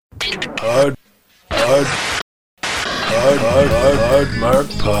Mark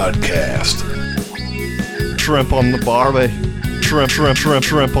Podcast. Shrimp on the barbie.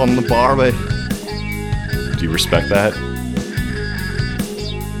 Shrimp on the barbie. Do you respect that?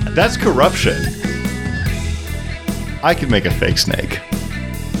 That's corruption. I could make a fake snake.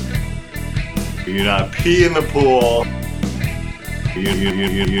 You do not pee in the pool.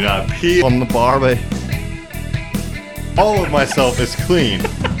 You do not pee on the barbie. All of myself is clean.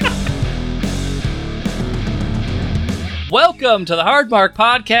 Welcome to the Hard Mark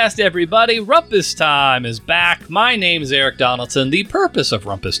Podcast, everybody. Rumpus Time is back. My name is Eric Donaldson. The purpose of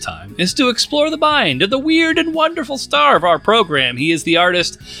Rumpus Time is to explore the mind of the weird and wonderful star of our program. He is the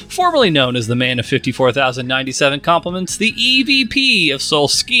artist formerly known as the man of 54,097 compliments, the EVP of Soul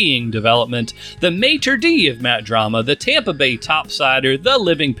Skiing Development, the maitre d' of Matt Drama, the Tampa Bay topsider, the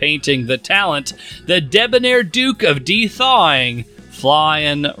living painting, the talent, the debonair duke of de-thawing,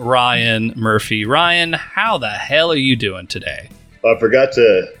 Flying Ryan Murphy. Ryan, how the hell are you doing today? I forgot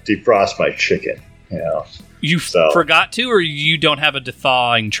to defrost my chicken. You forgot to, or you don't have a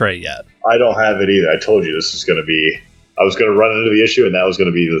de-thawing tray yet? I don't have it either. I told you this was going to be. I was going to run into the issue, and that was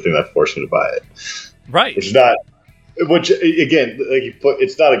going to be the thing that forced me to buy it. Right. Which again, like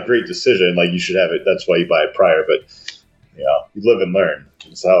it's not a great decision. Like you should have it. That's why you buy it prior. But you live and learn.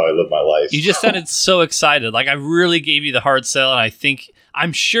 That's how I live my life. You just sounded so excited. Like I really gave you the hard sell, and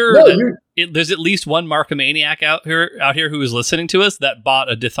I'm sure there's at least one Markomaniac out here who is listening to us that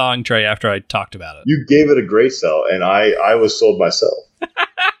bought a de-thawing tray after I talked about it. You gave it a great sell, and I was sold myself.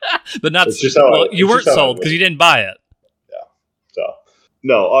 But not you weren't sold because you didn't buy it. Yeah. So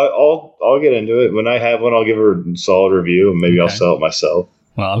no, I'll get into it when I have one. I'll give her a solid review, and maybe I'll sell it myself.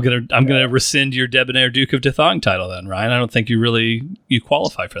 Well, I'm gonna rescind your debonair Duke of de-thawing title then, Ryan. I don't think you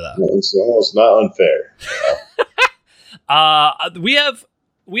qualify for that. It's almost not unfair.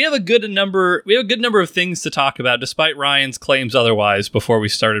 We have a good number of things to talk about, despite Ryan's claims otherwise. Before we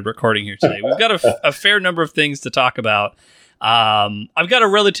started recording here today, we've got a fair number of things to talk about. I've got a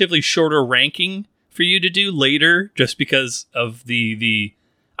relatively shorter ranking for you to do later, just because of the.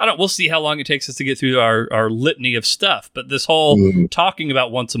 We'll see how long it takes us to get through our litany of stuff. But this whole talking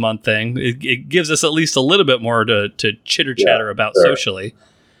about once a month thing, it gives us at least a little bit more to chitter chatter about socially.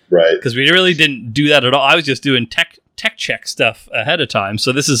 Right. Because we really didn't do that at all. I was just doing tech check stuff ahead of time.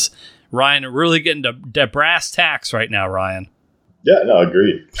 So this is Ryan really getting to brass tacks right now, Ryan. Yeah, no,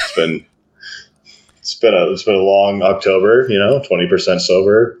 agreed. It's been a long October, 20%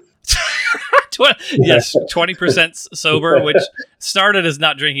 sober. Yes, 20% sober, which started as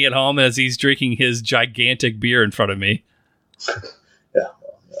not drinking at home as he's drinking his gigantic beer in front of me. Yeah.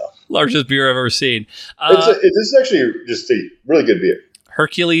 Largest beer I've ever seen. This is actually just a really good beer.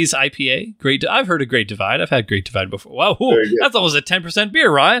 Hercules IPA. Great. I've heard of Great Divide. I've had Great Divide before. Wow, that's almost a 10% beer,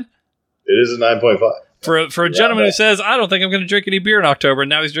 Ryan. It is a 9.5. For a gentleman who says, I don't think I'm going to drink any beer in October, and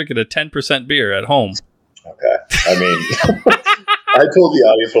now he's drinking a 10% beer at home. Okay. I mean... I told the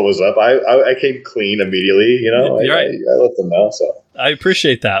audience what was up. I came clean immediately, You're right. I let them know. So I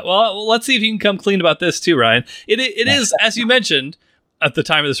appreciate that. Well, let's see if you can come clean about this too, Ryan. It is, as you mentioned at the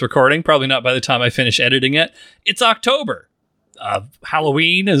time of this recording, probably not by the time I finish editing it. It's October.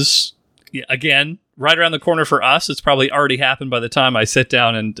 Halloween is again right around the corner for us. It's probably already happened by the time I sit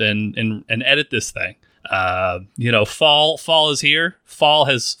down and edit this thing. Fall is here. Fall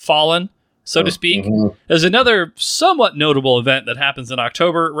has fallen, so to speak. Mm-hmm. There's another somewhat notable event that happens in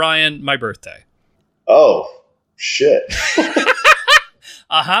October, Ryan, my birthday. Oh, shit.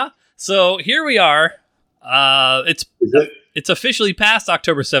 So here we are. It's officially past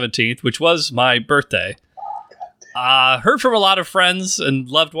October 17th, which was my birthday. Heard from a lot of friends and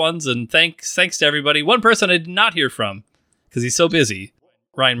loved ones, and thanks to everybody. One person I did not hear from, because he's so busy,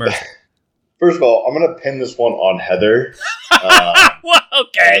 Ryan Murphy. First of all, I'm going to pin this one on Heather. Well,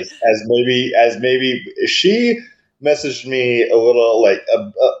 okay. As maybe she messaged me a little like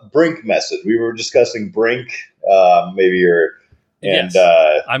a Brink message. We were discussing Brink, yes,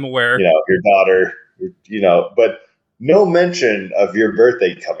 I'm aware. Your daughter, but no mention of your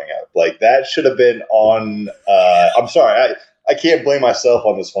birthday coming up. Like that should have been on. I'm sorry, I can't blame myself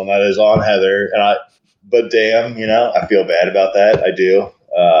on this one. That is on Heather, but damn, I feel bad about that. I do.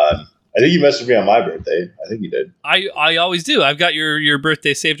 I think you messaged me on my birthday. I think you did. I always do. I've got your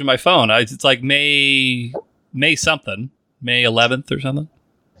birthday saved in my phone. It's like May something, May 11th or something.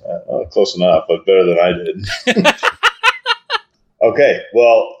 Close enough, but better than I did. Okay,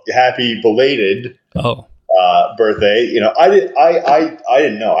 well, happy belated birthday. I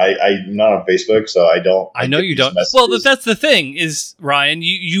didn't know. I'm not on Facebook, so I don't. I know you don't. Messages. Well, that's the thing is, Ryan,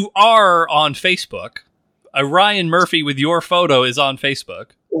 you are on Facebook. Ryan Murphy with your photo is on Facebook.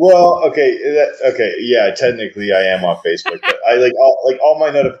 Well, okay, yeah. Technically, I am on Facebook, but I all my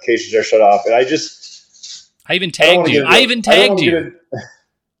notifications are shut off, and I even tagged you. I even tagged you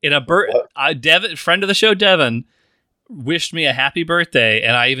in a Devin, friend of the show, Devin, wished me a happy birthday,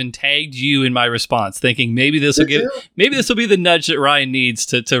 and I even tagged you in my response, thinking maybe this will be the nudge that Ryan needs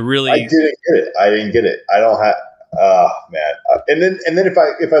to really. I didn't get it. I don't have. Oh man! And then if I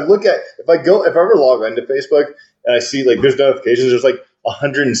ever log into Facebook and I see like there's notifications, there's like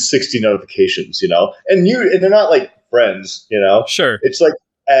 160 notifications, and they're not like friends, Sure. It's like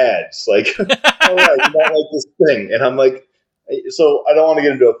ads, like oh yeah, you don't like this thing, and I'm like, so I don't want to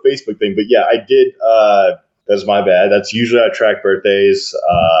get into a Facebook thing, but yeah, I did. That's my bad. That's usually I track birthdays.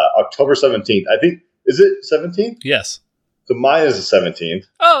 October 17th, I think. Is it 17th? Yes. So mine is the 17th.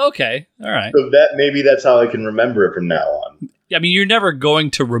 Oh, okay. All right. So that's how I can remember it from now on. I mean, you're never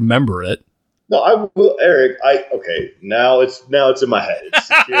going to remember it. No, I will, Eric. Now it's in my head. It's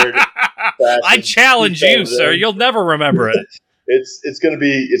secured. I challenge you, sir. You'll never remember it. It's gonna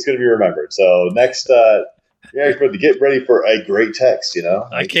be remembered. So next, Eric's birthday, get ready for a great text.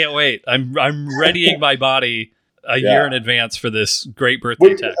 I can't wait. I'm readying my body a year in advance for this great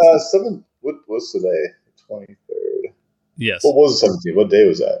birthday text. What was today? 23rd. Yes. What was the 17th? What day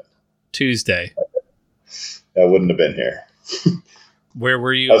was that? Tuesday. I wouldn't have been here. Where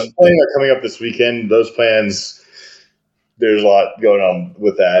were you? I was planning on coming up this weekend. Those plans, there's a lot going on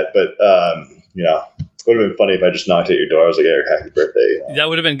with that. But, it would have been funny if I just knocked at your door. I was like, Eric, happy birthday. That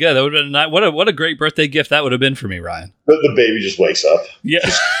would have been good. That would have been nice. What a great birthday gift that would have been for me, Ryan. The baby just wakes up. Yeah.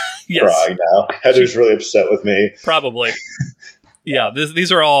 Yes. Crying now. Heather's really upset with me. Probably. Yeah,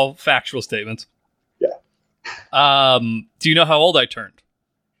 these are all factual statements. Yeah. Do you know how old I turned?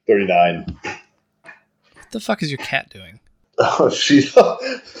 39. What the fuck is your cat doing? Oh,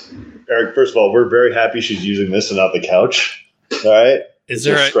 Eric, first of all, we're very happy she's using this and not the couch. All right? Is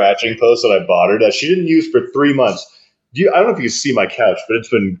there a scratching post that I bought her that she didn't use for 3 months? I don't know if you can see my couch, but it's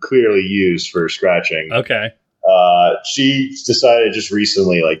been clearly used for scratching. Okay. She decided just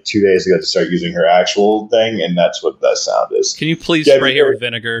recently, like 2 days ago, to start using her actual thing, and that's what that sound is. Can you please spray her with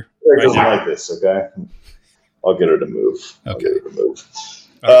vinegar? Eric doesn't like this, okay? I'll get her to move. Okay.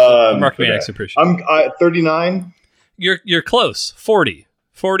 Mark me, I appreciate it. I'm 39. You're close. 40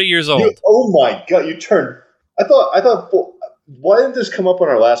 years old. Oh my God, you turned. I thought. Why didn't this come up on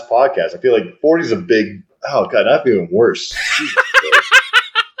our last podcast? I feel like 40 is a big. Oh God, that's even worse.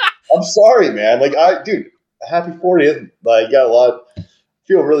 I'm sorry, man. Happy 40th. Like, got a lot.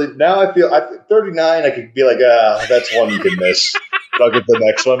 Feel really now. I feel 39. I could be like, that's one you can miss. I'll get the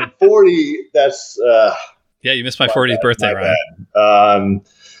next one. 40. That's. Yeah, you missed my 40th birthday, Ryan.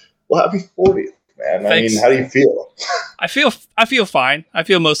 Well, happy 40th. Man. Thanks. I mean, how do you feel? I feel fine. I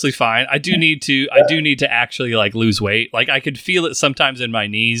feel mostly fine. I do need to actually like lose weight. Like I could feel it sometimes in my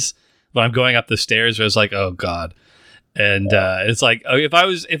knees when I'm going up the stairs. Where it's like, oh God, and it's like if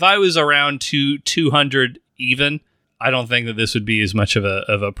I was around 200 even, I don't think that this would be as much of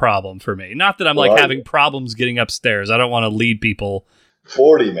a problem for me. Not that I'm having problems getting upstairs. I don't want to lead people.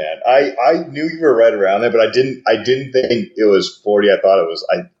 40, man. I knew you were right around there, but I didn't think it was 40. I thought it was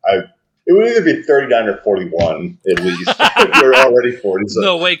it would either be 39 or 41 at least. You're already 40. So.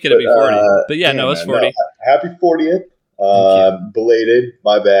 No way could it be 40. But yeah, no, it's 40. No, happy 40th. Belated,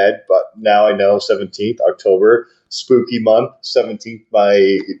 my bad. But now I know 17th, October, spooky month, 17th,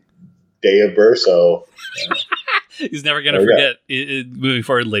 my day of birth. So he's never going to forget moving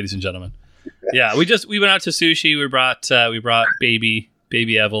forward, ladies and gentlemen. Yeah, we went out to sushi. We brought baby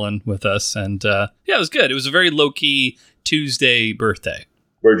Evelyn with us, and it was good. It was a very low key Tuesday birthday.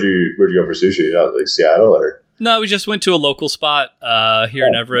 Where'd you go for sushi? Like Seattle or? No, we just went to a local spot here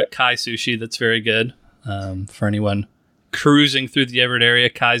in Everett, Kai Sushi. That's very good. For anyone cruising through the Everett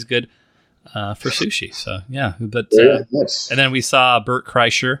area, Kai's good for sushi. So yeah, but nice. And then we saw Bert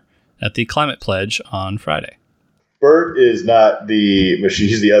Kreischer at the Climate Pledge on Friday. Bert is not the machine.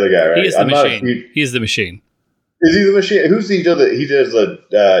 He's the other guy, right? He is the machine. He's the machine. Is he the machine? Who's he? He does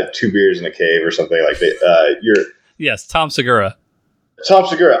the 2 beers in a cave or something like that. Yes, Tom Segura. Tom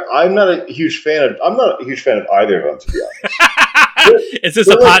Segura. I'm not a huge fan of either of them, to be honest. Is this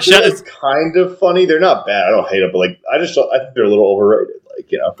a pot shot? It's kind of funny. They're not bad. I don't hate them, but I think they're a little overrated.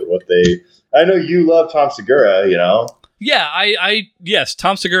 For what they. I know you love Tom Segura. Yeah, yes,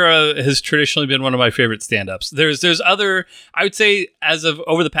 Tom Segura has traditionally been one of my favorite stand-ups. There's other, I would say, as of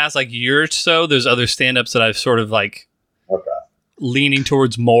over the past year or so, there's other stand-ups that I've sort of leaning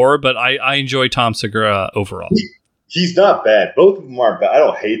towards more, but I enjoy Tom Segura overall. He's not bad. Both of them aren't bad. I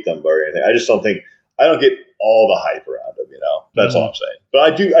don't hate them or anything. I just don't get all the hype around them. That's all I'm saying. But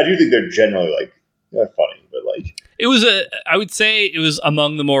I do think they're generally they're funny. But I would say it was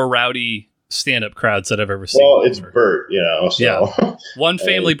among the more rowdy stand-up crowds that I've ever seen. Well, it's Bert, so. Yeah. One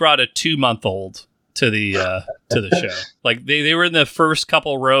family brought a 2-month-old to the show. Like they were in the first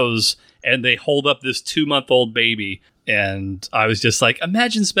couple rows and they hold up this 2-month-old baby. And I was just like,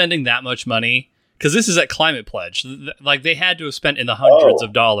 imagine spending that much money. Because this is at Climate Pledge. Like they had to have spent in the hundreds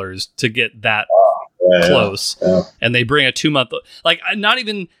of dollars to get that close. Yeah. And they bring a 2-month-old. Like, not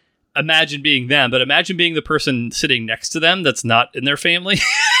even imagine being them, but imagine being the person sitting next to them that's not in their family.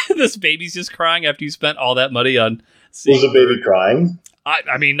 This baby's just crying after you spent all that money on. Was the baby crying?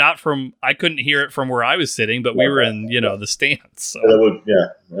 I mean, not from. I couldn't hear it from where I was sitting, but we were in, the stands. So.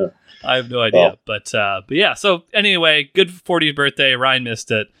 Yeah. I have no idea, but yeah. So anyway, good 40th birthday. Ryan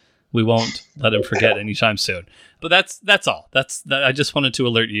missed it. We won't let him forget anytime soon. But that's all. I just wanted to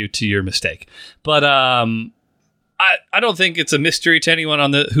alert you to your mistake. But I don't think it's a mystery to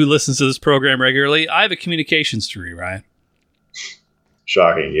anyone who listens to this program regularly. I have a communications degree, Ryan.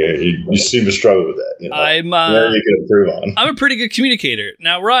 Shocking. You seem to struggle with that. You can improve on. I'm a pretty good communicator.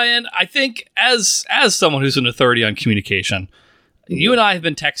 Now, Ryan, I think as someone who's an authority on communication, you and I have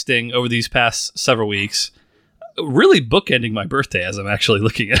been texting over these past several weeks, really bookending my birthday as I'm actually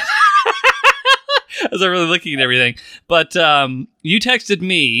looking at as I'm really looking at everything. But you texted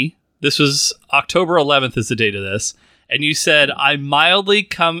me. This was October 11th is the date of this. And you said, I'm mildly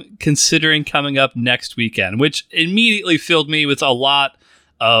considering coming up next weekend, which immediately filled me with a lot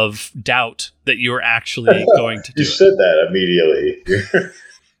of doubt that you were actually going to do You said that immediately.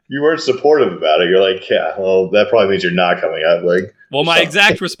 You weren't supportive about it. You're like, yeah, well, that probably means you're not coming up. Like, well, my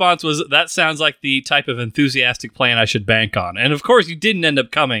exact response was, that sounds like the type of enthusiastic plan I should bank on. And of course, you didn't end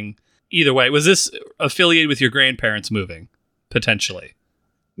up coming either way. Was this affiliated with your grandparents moving, potentially?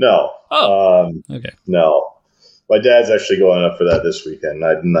 No. Oh, okay. No. My dad's actually going up for that this weekend.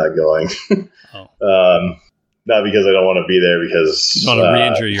 I'm not going. Not because I don't want to be there, because you want to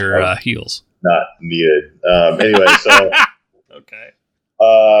re-injure your heels. Not needed. Anyway, so okay.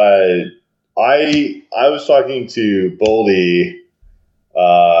 I was talking to Boldy,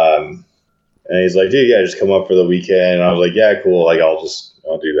 and he's like, "Dude, yeah, just come up for the weekend." And I was like, "Yeah, cool. Like, I'll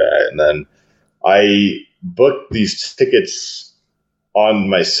do that." And then I booked these tickets on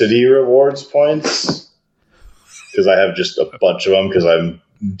my City Rewards points, because I have just a bunch of them, because I'm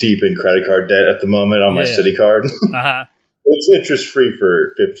deep in credit card debt at the moment on my City card. Uh-huh. It's interest free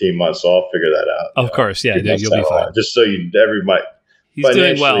for 15 months, so I'll figure that out. Of course, yeah, you'll be fine. Just so he's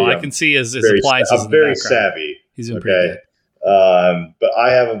doing well. I can see his appliances. I'm very savvy. He's doing pretty good. But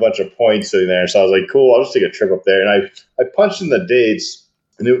I have a bunch of points sitting there, so I was like, cool, I'll just take a trip up there. And I punched in the dates,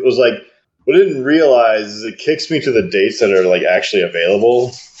 and it was like, what I didn't realize is it kicks me to the dates that are like actually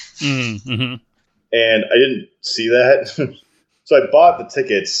available. Mm-hmm. And I didn't see that. So I bought the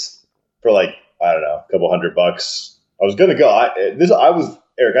tickets for like, I don't know, a couple $100. I was going to go.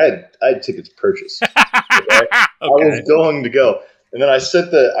 Eric, I had tickets purchased. Okay? Okay. I was going to go. And then I sent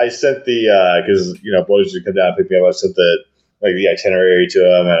the, because, boys would come down and pick me up. I sent the itinerary to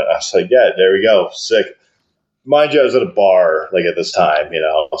him, and I was like, yeah, there we go. Sick. Mind you, I was at a bar, at this time,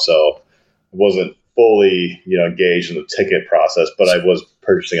 so I wasn't fully, engaged in the ticket process, but I was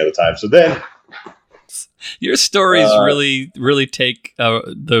purchasing at the time. So then, your stories really, really take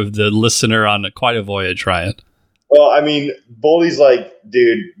the listener on quite a voyage, Ryan. Well, I mean, Boldy's like,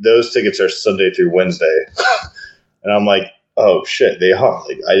 dude, those tickets are Sunday through Wednesday. And I'm like, oh, shit, they are.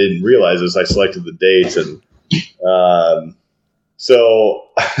 Like, I didn't realize this. I selected the dates. And so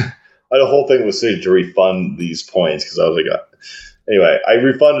the whole thing was to refund these points, because I was like, anyway, I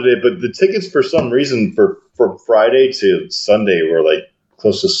refunded it. But the tickets, for some reason, from Friday to Sunday were like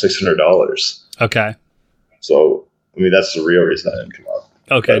close to $600. Okay. So, I mean, that's the real reason I didn't come up.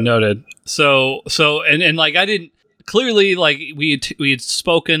 Okay, noted. So, and like, I didn't, clearly, like, we had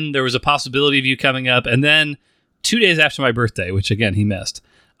spoken, there was a possibility of you coming up, and then 2 days after my birthday, which, again, he missed,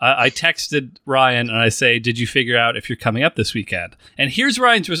 I texted Ryan, and I say, did you figure out if you're coming up this weekend? And here's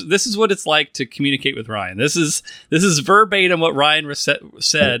Ryan's, this is what it's like to communicate with Ryan. This is verbatim what Ryan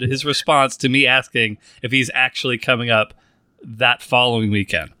said, his response to me asking if he's actually coming up that following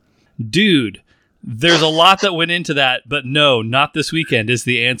weekend. Dude, there's a lot that went into that, but no, not this weekend is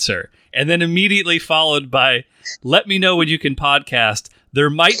the answer. And then immediately followed by, let me know when you can podcast.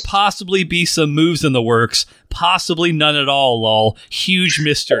 There might possibly be some moves in the works, possibly none at all, lol. Huge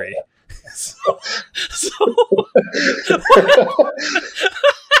mystery.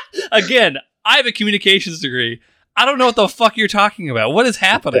 Again, I have a communications degree. I don't know what the fuck you're talking about. What is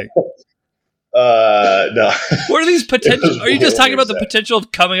happening? No. What are these potential? Are you just talking about the potential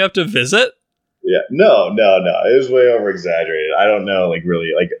of coming up to visit? Yeah, no. It was way over exaggerated. I don't know,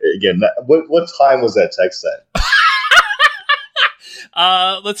 really, again, what time was that text sent?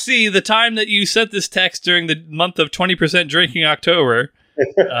 Let's see. The time that you sent this text during the month of 20% drinking October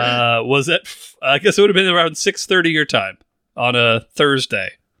was at, I guess it would have been around 6:30 your time on a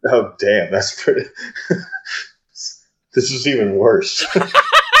Thursday. Oh, damn. That's pretty... This is even worse.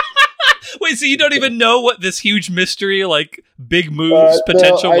 Wait, so you don't even know what this huge mystery, like, big moves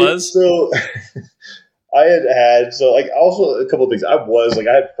potential was? So I had also a couple of things. I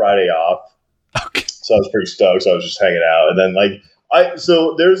had Friday off. Okay. So I was pretty stoked. So I was just hanging out. And then,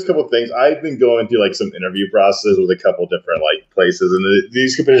 so there's a couple of things. I've been going through, like, some interview processes with a couple different, like, places. And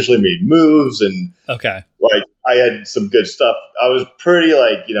these could potentially mean moves. And, okay. like, I had some good stuff. I was pretty,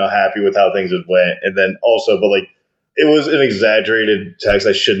 like, happy with how things went. And then also, but, like, it was an exaggerated text.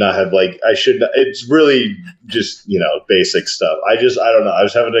 I should not have, it's really just, basic stuff. I don't know. I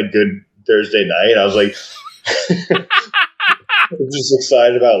was having a good Thursday night. I was like, I'm just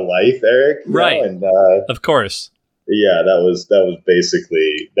excited about life, Eric. Right. And, of course. Yeah, that was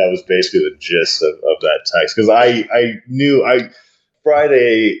basically the gist of that text. Cause I knew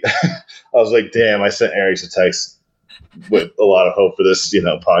Friday, I was like, damn, I sent Eric a text with a lot of hope for this,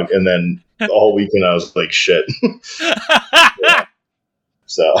 pod. And then the whole weekend I was like, shit. Yeah.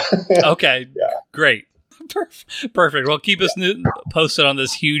 So, okay. Yeah. Great. Perfect. Well, keep us posted on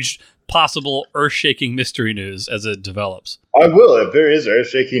this huge, possible earth-shaking mystery news as it develops. I will. If there is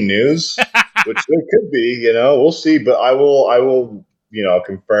earth-shaking news, which there could be, we'll see. But I will,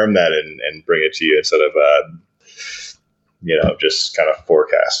 confirm that and bring it to you instead of, just kind of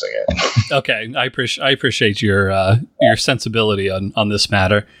forecasting it. Okay, I appreciate your sensibility on this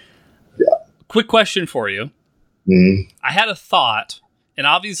matter. Yeah. Quick question for you. Mm-hmm. I had a thought, and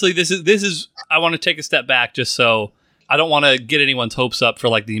obviously this is. I want to take a step back just so I don't want to get anyone's hopes up for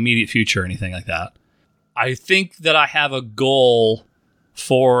like the immediate future or anything like that. I think that I have a goal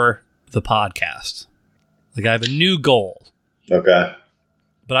for the podcast. Like I have a new goal. Okay.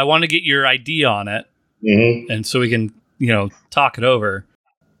 But I want to get your idea on it, and so we can talk it over.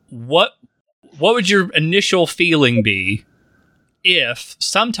 What would your initial feeling be if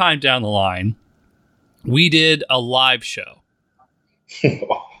sometime down the line we did a live show?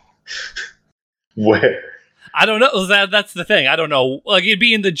 Where? I don't know. That's the thing. I don't know. Like it'd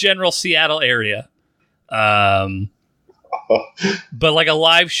be in the general Seattle area, but like a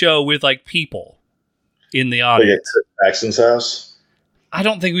live show with like people in the audience. Like at Paxton's house? I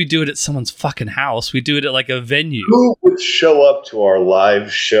don't think we do it at someone's fucking house. We do it at like a venue. Who would show up to our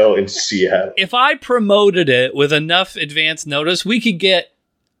live show in Seattle? If I promoted it with enough advance notice, we could get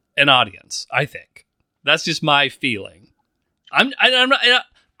an audience. I think that's just my feeling. I'm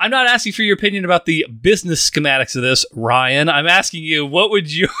not asking for your opinion about the business schematics of this, Ryan. I'm asking you,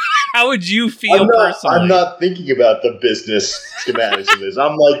 how would you feel personally? I'm not thinking about the business schematics of this.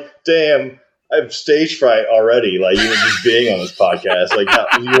 I'm like, damn. I have stage fright already, like even just being on this podcast. Like,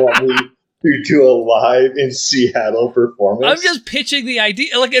 you want me to do a live in Seattle performance? I'm just pitching the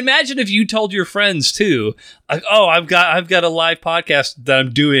idea. Like, imagine if you told your friends too, like, "Oh, I've got a live podcast that I'm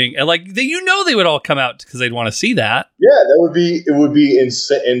doing," and like, they would all come out because they'd want to see that. Yeah, it would be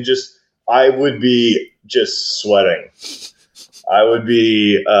insane, and I would be just sweating. I would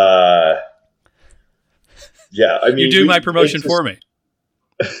be, yeah. I mean, you're doing my promotion for me.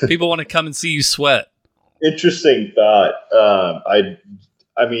 People want to come and see you sweat. Interesting thought.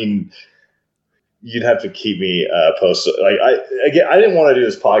 I mean, you'd have to keep me posted. Like I didn't want to do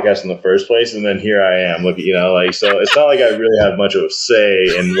this podcast in the first place, and then here I am. Look, so it's not like I really have much of a say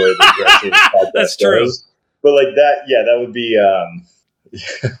in where the direction of the podcast That's true. goes. But like that, yeah, that would be.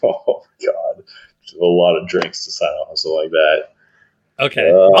 Oh God, a lot of drinks to sign off on something like that.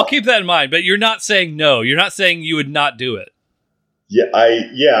 Okay, I'll keep that in mind. But you're not saying no. You're not saying you would not do it. Yeah, I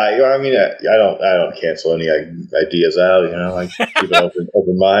mean, I don't cancel any ideas out. Like keep an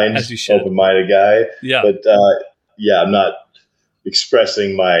open mind, as you should. Open-minded guy. Yeah, but I'm not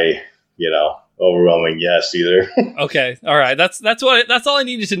expressing my overwhelming yes either. Okay, all right. That's all I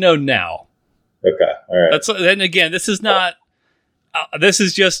needed to know now. Okay, all right. Then again, this is not. This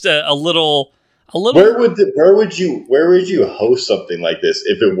is just a little. Where would you host something like this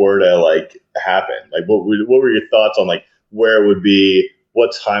if it were to like happen? Like, what were your thoughts on like? Where it would be,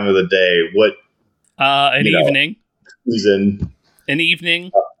 what time of the day, what evening season, an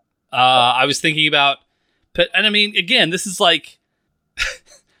evening. I was thinking about, and I mean, again, this is like,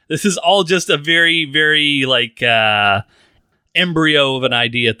 this is all just a very, very like embryo of an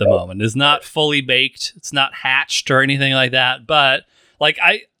idea at the moment. It's not fully baked. It's not hatched or anything like that. But like,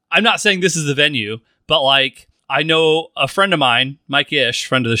 I'm not saying this is the venue, but like, I know a friend of mine, Mike Ish,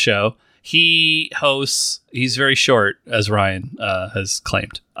 friend of the show. He hosts. He's very short, as Ryan has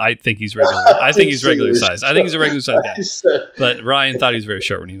claimed. I think he's regular. I think he's regular sized. I think he's a regular sized guy. But Ryan thought he was very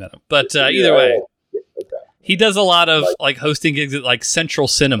short when he met him. But either way, he does a lot of like hosting gigs at like Central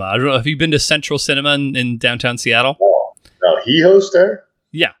Cinema. I don't know if you've been to Central Cinema in downtown Seattle. No, he hosts there.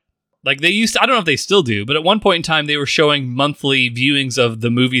 Yeah. Like they used to, I don't know if they still do, but at one point in time they were showing monthly viewings of the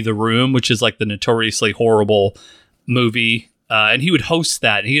movie The Room, which is like the notoriously horrible movie. And he would host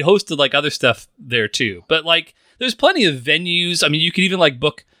that. And he hosted like other stuff there too. But like there's plenty of venues. I mean, you could even like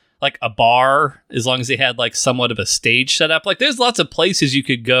book like a bar as long as they had like somewhat of a stage set up. Like there's lots of places you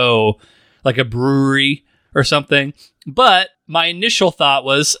could go, like a brewery or something. But my initial thought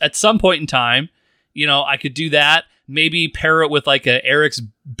was at some point in time, you know, I could do that. Maybe pair it with like a Eric's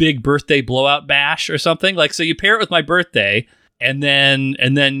big birthday blowout bash or something. Like, so you pair it with my birthday and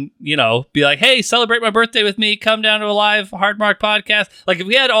then, you know, be like, hey, celebrate my birthday with me. Come down to a live Hard Mark podcast. Like if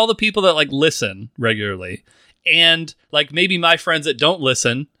we had all the people that like listen regularly and like maybe my friends that don't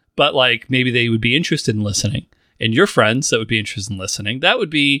listen, but like maybe they would be interested in listening and your friends that would be interested in listening, that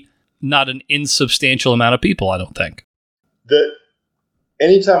would be not an insubstantial amount of people, I don't think.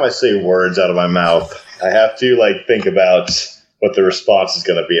 Anytime I say words out of my mouth, I have to like think about what the response is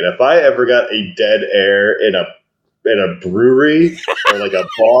going to be. And if I ever got a dead air in a brewery or like a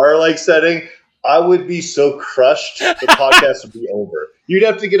bar like setting, I would be so crushed. The podcast would be over. You'd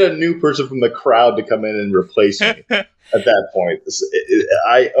have to get a new person from the crowd to come in and replace me at that point.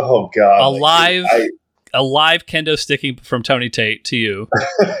 Oh God. A live kendo sticking from Tony Tate to you.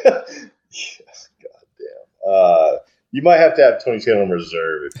 Yes, goddamn. You might have to have Tony Tate on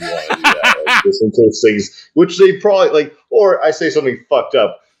reserve if you want to do that. Like, just in case things, which they probably like, or I say something fucked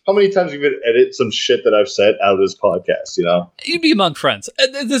up. How many times have you edit some shit that I've said out of this podcast? You know, you'd be among friends.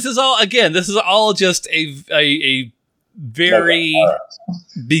 This is all just a very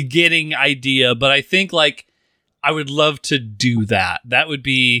beginning idea, but I think like I would love to do that. That would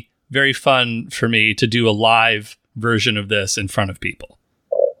be very fun for me to do a live version of this in front of people.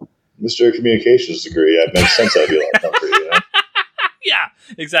 Mr. Communications degree. That makes sense. I'd be like, for you, know? Yeah,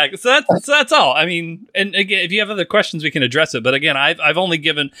 exactly. So that's all. I mean, and again, if you have other questions, we can address it. But again, I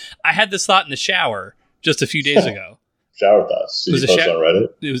had this thought in the shower just a few days ago. Shower thoughts. Did you post it on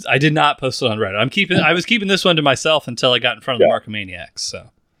Reddit? I did not post it on Reddit. I was keeping this one to myself until I got in front of the Markomaniacs. So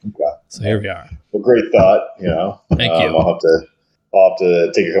here we are. Well, great thought. You know, thank you. I'll have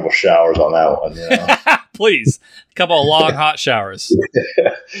to take a couple showers on that one. You know? Please, a couple of long hot showers.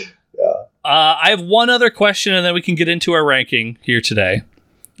 I have one other question, and then we can get into our ranking here today.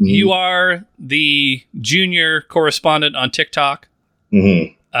 Mm-hmm. You are the junior correspondent on TikTok.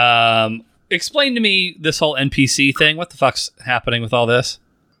 Mm-hmm. Explain to me this whole NPC thing. What the fuck's happening with all this?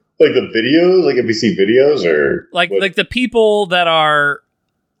 Like the videos, like NPC videos, or like the people that are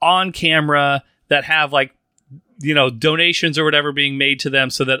on camera that have like, you know, donations or whatever being made to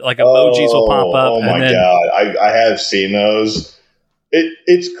them, so that like emojis will pop up. Oh my God, I have seen those.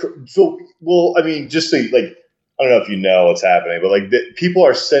 It's so well. I mean, just so like, I don't know if you know what's happening, but like people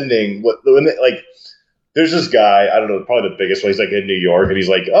are sending there's this guy, I don't know, probably the biggest one. He's like in New York, and he's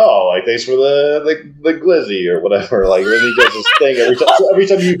like, oh, like thanks for the glizzy or whatever. Like, then he does this thing every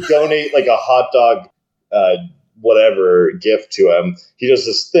time you donate like a hot dog, whatever gift to him, he does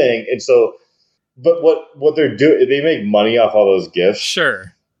this thing. And so, but what they're doing, they make money off all those gifts.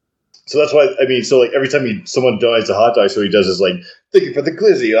 Sure. So that's why, I mean, so like every time someone donates a hot dog, so he does this like, thank you for the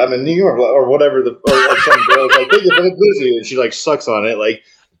glizzy, I'm in New York, or whatever. Or like some girl's like, thank you for the glizzy, and she like sucks on it, like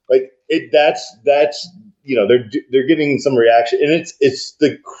it. That's you know, they're getting some reaction, and it's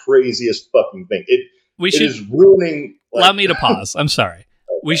the craziest fucking thing. It is ruining. Like, allow me to pause. I'm sorry.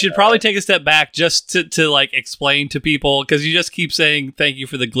 We should probably take a step back just to like explain to people, because you just keep saying thank you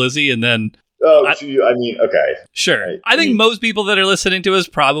for the glizzy, and then. I mean, okay. Sure. I think most people that are listening to us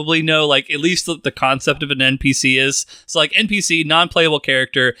probably know, like, at least the concept of an NPC is. So, like, NPC, non-playable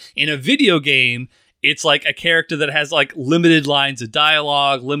character. In a video game, it's, like, a character that has, like, limited lines of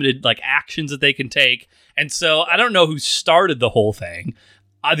dialogue, limited, like, actions that they can take. And so, I don't know who started the whole thing.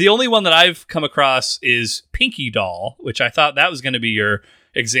 The only one that I've come across is Pinky Doll, which I thought that was going to be your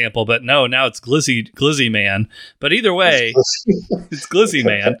example. But no, now it's Glizzy Man. But either way, it's Glizzy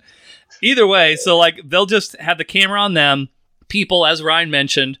Man. Either way, so like they'll just have the camera on them. People, as Ryan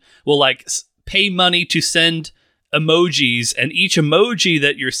mentioned, will like pay money to send emojis, and each emoji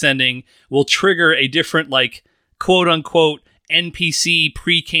that you're sending will trigger a different like quote unquote NPC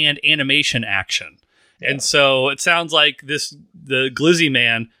pre-canned animation action. Yeah. And so it sounds like the Glizzy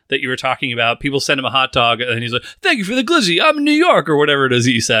Man that you were talking about, people send him a hot dog and he's like, thank you for the glizzy, I'm in New York, or whatever it is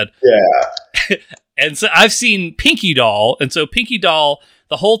that you said. Yeah. And so I've seen Pinky Doll, and so Pinky Doll,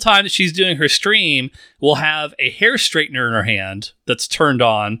 the whole time that she's doing her stream, will have a hair straightener in her hand that's turned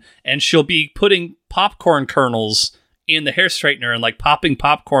on, and she'll be putting popcorn kernels in the hair straightener and like popping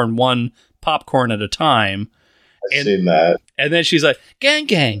popcorn one popcorn at a time. I've seen that. And then she's like, gang,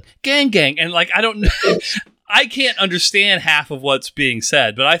 gang, gang, gang. And like, I don't know. I can't understand half of what's being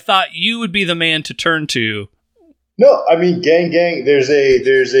said, but I thought you would be the man to turn to. No, I mean, gang, gang. There's a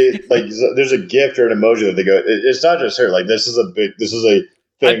gift or an emoji that they go. It's not just her. Like this is a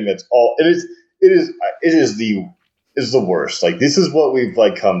thing that's all. It is the worst. Like this is what we've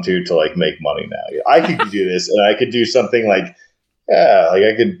like come to like make money now. I could do this, and I could do something like, yeah, like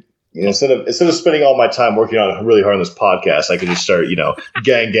I could. Instead of spending all my time working on really hard on this podcast, I could just start,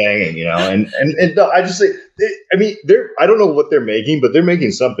 ganging, and no, I just say, I don't know what they're making, but they're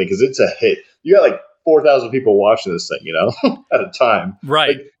making something because it's a hit. You got like 4,000 people watching this thing, at a time,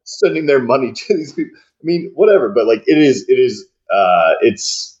 right? Like, sending their money to these people. I mean, whatever, but like it is.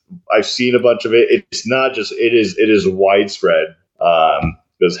 I've seen a bunch of it. It's not just. It is widespread.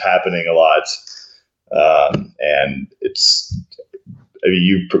 It's happening a lot, and it's. I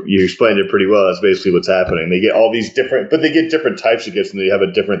mean, you explained it pretty well. That's basically what's happening. They get all these different types of gifts, and they have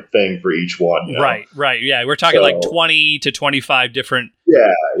a different thing for each one. Right. Yeah, we're talking like 20 to 25 different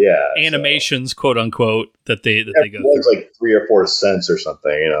animations, quote unquote, that they go through. It's like 3 or 4 cents or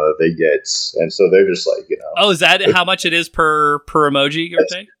something, that they get, and so they're just like, Oh, is that how much it is per emoji? Give or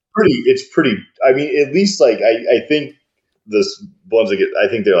take? It's pretty. I mean, at least like I think this ones that get. I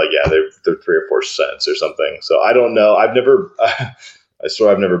think they're like they're 3 or 4 cents or something. So I don't know. I've never. I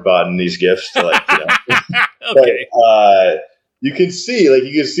swear I've never bought these gifts. To like, okay. But, you can see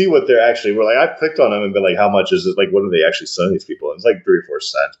what they're actually. We're like, I've clicked on them and been like, how much is it? Like, what are they actually selling these people? And it's like 3 or 4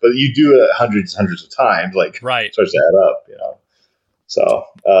 cents. But you do it hundreds of times. Like, right. It starts to add up. So,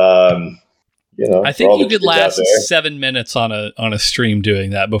 I think you could last 7 minutes on a stream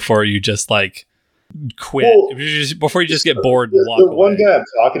doing that before you just like quit. Before you just get bored and walk away. The one guy I'm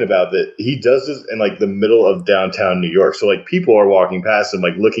talking about, that he does this in like the middle of downtown New York. So like people are walking past him,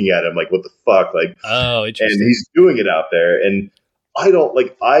 like looking at him, like what the fuck, like. Oh, interesting. And he's doing it out there, and I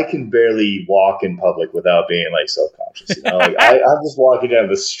can barely walk in public without being like self-conscious. Like I'm just walking down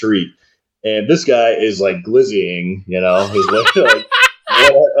the street, and this guy is like glizzying. He's like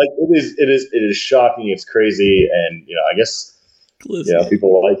it is shocking. It's crazy, and I guess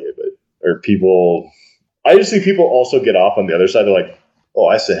people like it, but. Or people, I just see people also get off on the other side. They're like, "Oh,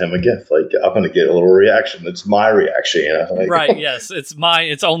 I sent him a gift. Like, I'm going to get a little reaction. It's my reaction." Like, right? Yes, it's mine.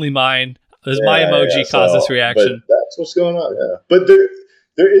 It's only mine. Does my emoji cause this reaction? But that's what's going on. Yeah, but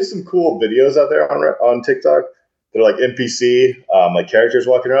there is some cool videos out there on TikTok. They're like NPC, like characters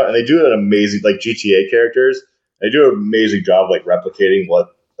walking around, and they do an amazing, like GTA characters. They do an amazing job, like replicating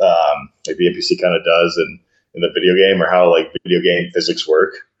what like the NPC kind of does in the video game, or how like video game physics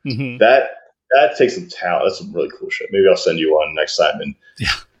work. Mm-hmm. That takes some talent. That's some really cool shit. Maybe I'll send you one next time. And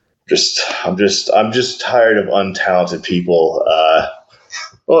I'm just tired of untalented people.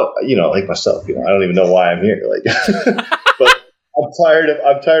 Like myself. I don't even know why I'm here. Like, but I'm tired of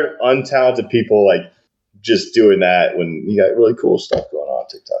untalented people like just doing that when you got really cool stuff going on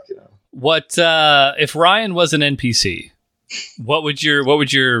TikTok. What if Ryan was an NPC? What would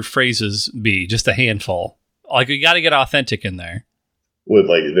your phrases be? Just a handful. Like, you got to get authentic in there. With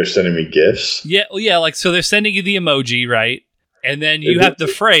like they're sending me gifts. Yeah, like so they're sending you the emoji, right? And then you have the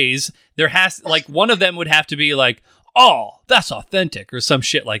phrase. There has like one of them would have to be like, "Oh, that's authentic," or some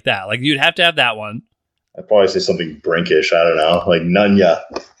shit like that. Like you'd have to have that one. I'd probably say something brinkish. I don't know, like Nunya.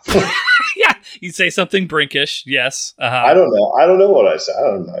 Yeah, you'd say something brinkish. Yes. Uh-huh. I don't know what I said.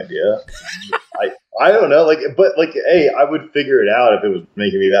 I have no idea. I don't know. Like, but like, hey, I would figure it out if it was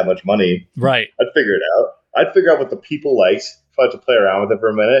making me that much money. Right. I'd figure it out. I'd figure out what the people liked. If I had to play around with it for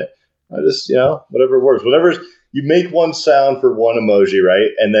a minute, I just, whatever works. You make one sound for one emoji,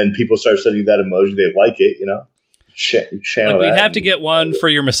 right? And then people start sending that emoji. They like it, channel like we'd that. have to get one for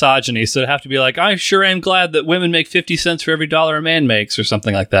your misogyny. So it'd have to be like, I sure am glad that women make 50 cents for every dollar a man makes, or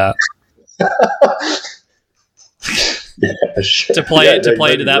something like that. Yeah, sure. To play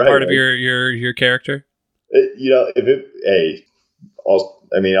to that part of your character.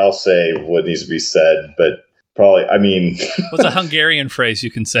 I'll say what needs to be said, but probably, what's a Hungarian phrase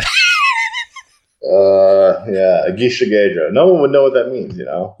you can say? Egészségedre. No one would know what that means,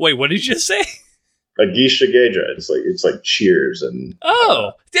 Wait, what did you just say? Egészségedre. It's like cheers and.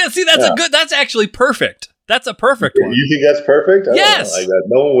 See, that's actually perfect. That's a perfect one. You think that's perfect? Yes. Like that.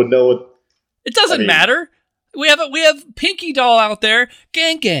 No one would know what. It doesn't matter. We have Pinky Doll out there.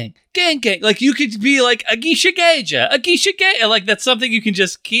 Gang, gang, gang, gang. Like you could be like Egészségedre. Like that's something you can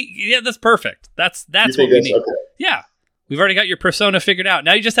just keep. Yeah, that's perfect. That's what we need. Okay. Yeah. We've already got your persona figured out.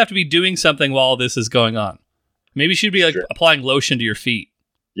 Now you just have to be doing something while this is going on. Maybe you should be like applying lotion to your feet.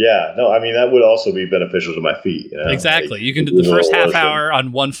 Yeah, no, I mean, that would also be beneficial to my feet. You know? Exactly. Like, you can do the first half hour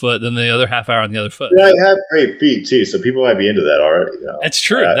on one foot, then the other half hour on the other foot. Yeah, I have great feet, too, so people might be into that already. You know? That's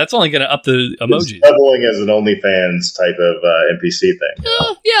true. That's only going to up the emojis. It's doubling as an OnlyFans type of NPC thing.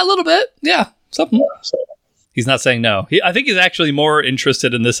 Yeah, a little bit. Yeah, something. Yeah, so. He's not saying no. I think he's actually more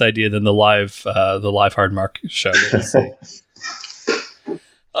interested in this idea than the live Hard Mark show. Let's see.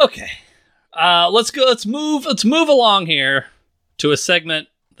 Okay. Let's go. Let's move along here to a segment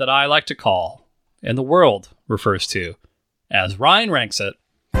that I like to call, and the world refers to as Ryan Ranks It.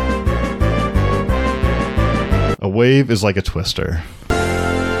 A wave is like a twister.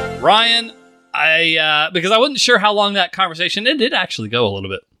 Ryan, because I wasn't sure how long that conversation. It did actually go a little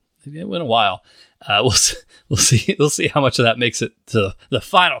bit. It went a while. We'll see how much of that makes it to the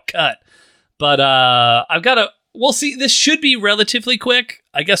final cut. But we'll see. This should be relatively quick.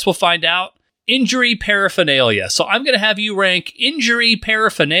 I guess we'll find out. Injury paraphernalia. So I'm going to have you rank injury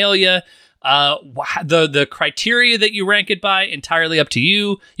paraphernalia. The criteria that you rank it by, entirely up to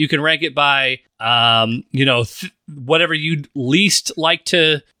you. You can rank it by, whatever you'd least like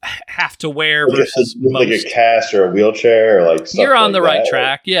to have to wear versus most. Like a cast or a wheelchair or like you're on the right that.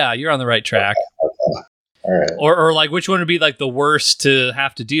 track. Yeah, you're on the right track. Okay. All right. Or like which one would be like the worst to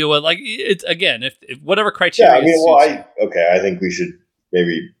have to deal with? Like it's again, if whatever criteria. Yeah, I mean, I think we should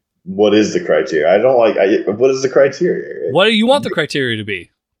maybe. What is the criteria? What is the criteria? What do you want the criteria to be?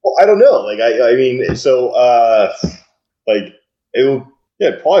 Well, I don't know. Like, I mean, so, like, it would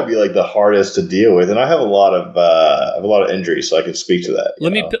probably be like the hardest to deal with, and I have a lot of injuries, so I can speak to that.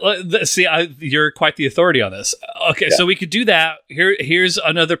 Let me see. You're quite the authority on this. Okay, yeah. So we could do that. Here's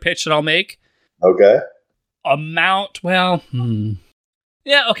another pitch that I'll make. Okay.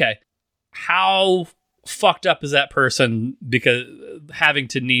 Yeah. Okay. How fucked up is that person because having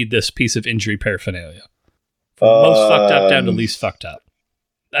to need this piece of injury paraphernalia? From most fucked up down to least fucked up.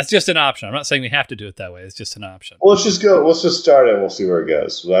 That's just an option. I'm not saying we have to do it that way. It's just an option. Well, let's just start it and we'll see where it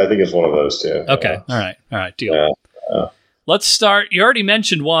goes. I think it's one of those two. Okay. All right. Deal. Yeah. Let's start. You already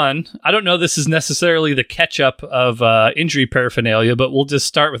mentioned one. I don't know this is necessarily the catch-up of injury paraphernalia, but we'll just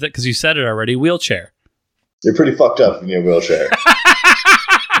start with it because you said it already. Wheelchair. You're pretty fucked up in your wheelchair.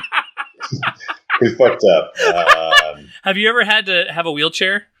 Pretty fucked up. Have you ever had to have a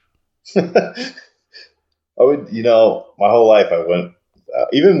wheelchair? I would, my whole life I went,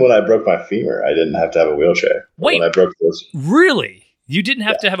 even when I broke my femur, I didn't have to have a wheelchair. Wait, when I broke those. Really? You didn't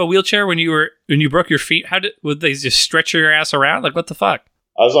have to have a wheelchair when you broke your feet? Would they just stretch your ass around? Like, what the fuck?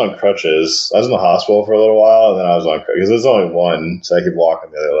 I was on crutches. I was in the hospital for a little while, and then I was on crutches. Because there's only one, so I could walk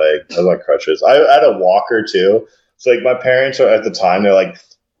on the other leg. I was on crutches. I had a walker, too. So, like, my parents are at the time, they're like,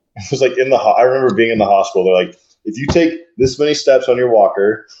 it was like I remember being in the hospital. They're like, if you take this many steps on your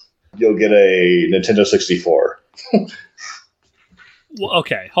walker, you'll get a Nintendo 64. Well,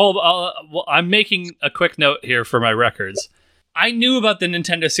 okay, hold on. Well, I'm making a quick note here for my records. I knew about the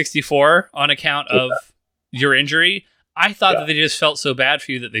Nintendo 64 on account of your injury. I thought that they just felt so bad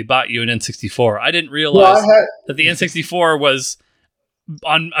for you that they bought you an N64. I didn't realize that the N64 was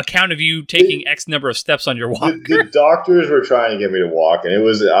on account of you taking X number of steps on your walker. The doctors were trying to get me to walk, and I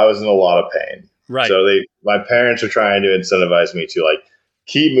was in a lot of pain. Right. So my parents are trying to incentivize me to like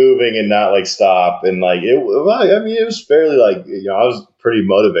keep moving and not like stop. And like it was fairly like I was pretty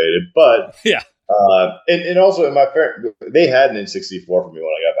motivated, but yeah. And also in my parents, they had an N64 for me when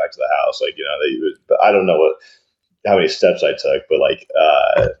I got back to the house. Like but I don't know how many steps I took, but like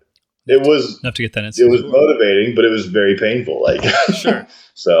it was enough to get that. It was motivating, but it was very painful. Like sure.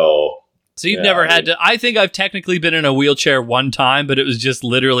 So you've never had to. I think I've technically been in a wheelchair one time, but it was just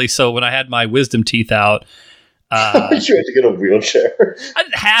literally so when I had my wisdom teeth out. You had to get a wheelchair. I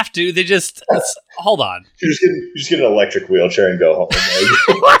didn't have to. They just hold on. You just get an electric wheelchair and go home.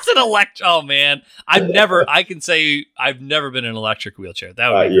 What's an electric? Oh man, I can say I've never been in an electric wheelchair. That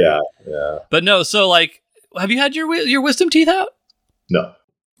would be yeah. But no, so like, have you had your wisdom teeth out? No.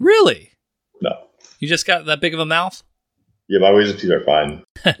 Really? No. You just got that big of a mouth? Yeah, my wisdom teeth are fine.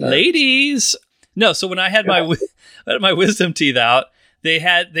 Ladies. No, so when I had my wisdom teeth out,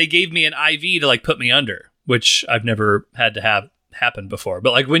 they gave me an IV to like put me under, which I've never had to have happen before.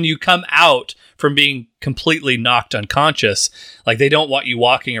 But like when you come out from being completely knocked unconscious, like they don't want you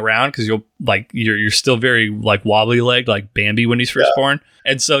walking around because you're still very like wobbly legged, like Bambi when he's first born.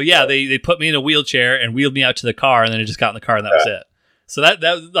 And so they put me in a wheelchair and wheeled me out to the car, and then I just got in the car and that was it. So that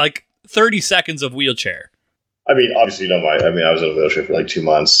was like 30 seconds of wheelchair. I mean, obviously, I was in a wheelchair for like 2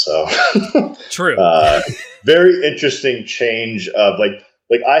 months, so true. Very interesting change of like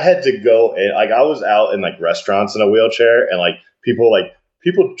Like I had to go and like I was out in like restaurants in a wheelchair, and like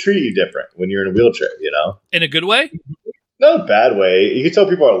people treat you different when you're in a wheelchair, In a good way? Not a bad way. You can tell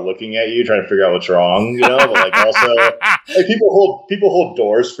people are looking at you, trying to figure out what's wrong, but like also like people hold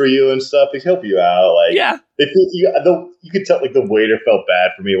doors for you and stuff. They help you out. Like you could tell like the waiter felt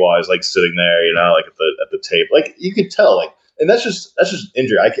bad for me while I was like sitting there, like at the table. Like you could tell, like, and that's just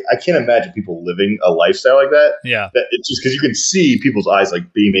injury. I can't imagine people living a lifestyle like that. Yeah, that it's just because you can see people's eyes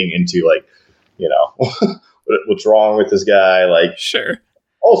like beaming into like, what's wrong with this guy? Like, sure.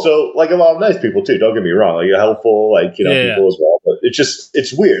 Also, like a lot of nice people too. Don't get me wrong. Like helpful, like people as well. But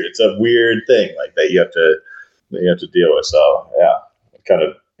it's weird. It's a weird thing like that you have to deal with. So yeah, kind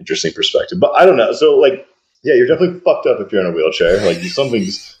of interesting perspective. But I don't know. So like, yeah, you're definitely fucked up if you're in a wheelchair. Like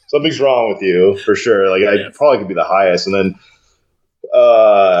something's wrong with you for sure. Like I probably could be the highest. And then,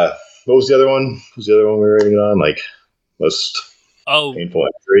 what was the other one? What was the other one we were rating on? Like most painful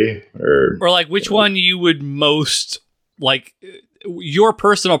injury, or like which one you would most like. Your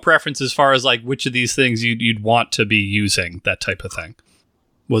personal preference as far as like which of these things you'd want to be using, that type of thing,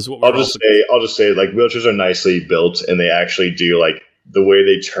 was what I'll just say like wheelchairs are nicely built, and they actually do like the way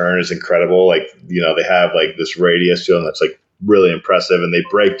they turn is incredible. Like they have like this radius to them that's like really impressive, and they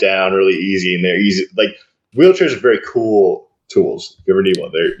break down really easy, and they're easy. Like wheelchairs are very cool tools. If you ever need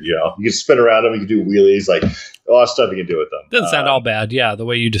one, they're you can spin around them, you can do wheelies, like a lot of stuff you can do with them. Doesn't sound all bad, the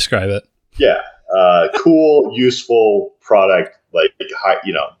way you describe it. Yeah, cool, useful product. Like,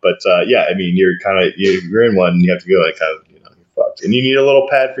 but yeah, I mean, you're in one, and you have to go like kind of, you're fucked, and you need a little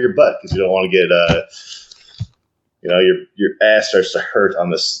pad for your butt because you don't want to get, your ass starts to hurt on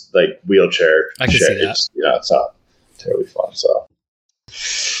this like wheelchair. I can see that. It's not terribly fun. So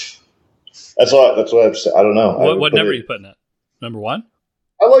that's what I'm saying. I don't know. What number are you putting it? Number 1?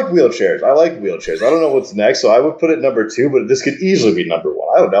 I like wheelchairs. I don't know what's next, so I would put it number 2, but this could easily be number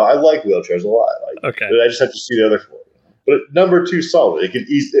 1. I don't know. I like wheelchairs a lot. Okay. I just have to see the other 4. But number 2 solid.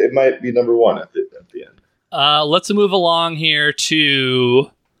 It might be number 1 at the end. Let's move along here to,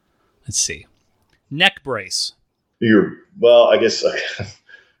 let's see, neck brace. I guess a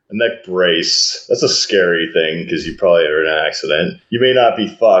neck brace. That's a scary thing because you probably are in an accident. You may not be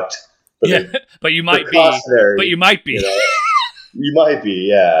fucked, but you might be. But you might be. You might be.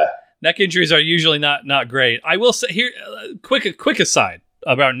 Yeah. Neck injuries are usually not great. I will say here, quick aside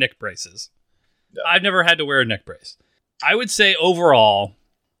about neck braces. No. I've never had to wear a neck brace. I would say overall,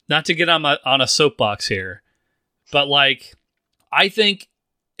 not to get on a soapbox here, but like, I think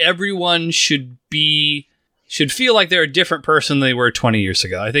everyone should feel like they're a different person than they were 20 years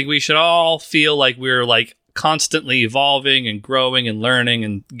ago. I think we should all feel like we're like constantly evolving and growing and learning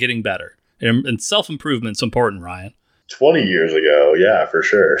and getting better. And self-improvement's important, Ryan. 20 years ago, yeah, for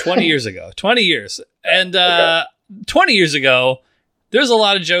sure. 20 years ago. 20 years. And 20 years ago, there's a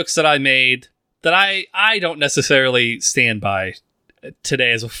lot of jokes that I made that I don't necessarily stand by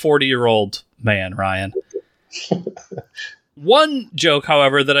today as a 40-year-old man, Ryan. One joke,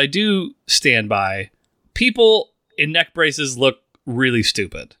 however, that I do stand by, people in neck braces look really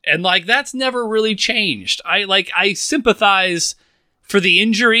stupid. And like that's never really changed. I sympathize for the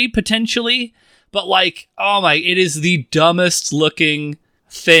injury potentially, but like, it is the dumbest looking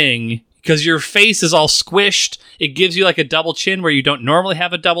thing. Because your face is all squished. It gives you like a double chin where you don't normally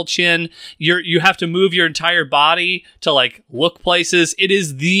have a double chin. You have to move your entire body to like look places. It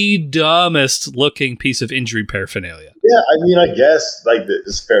is the dumbest looking piece of injury paraphernalia. Yeah, I mean, I guess like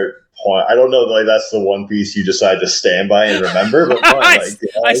it's fair point. I don't know, like that's the one piece you decide to stand by and remember. But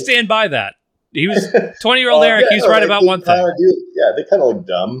I stand by that. He was 20-year-old Eric. He's right about one thing. They kind of look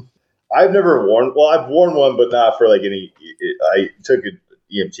dumb. I've never worn. Well, I've worn one, but not for like any. I took a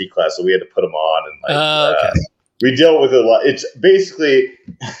EMT class, so we had to put them on, and we deal with it a lot. It's basically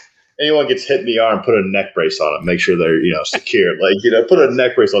anyone gets hit in the arm, put a neck brace on it, make sure they're secure. Like put a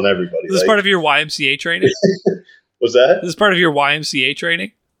neck brace on everybody. This is part of your YMCA training. What's that? This is part of your YMCA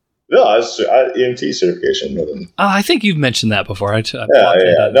training. No, I EMT certification. I think you've mentioned that before. Yeah.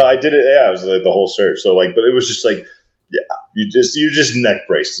 No, I did it. Yeah, it was like the whole cert. So like, but it was just like, you just neck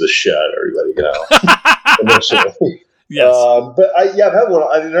brace the shit out of everybody, Yes. But I've had one.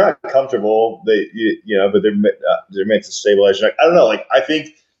 I mean, they're not comfortable. But they're meant to stabilize. I don't know. Like, I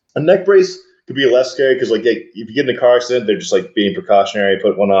think a neck brace could be less scary because, like, if you get in a car accident, they're just like being precautionary,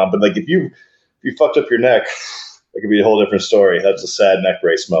 put one on. But like, if you fucked up your neck, it could be a whole different story. That's a sad neck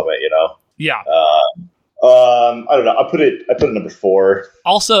brace moment, Yeah. I don't know. I put it number 4.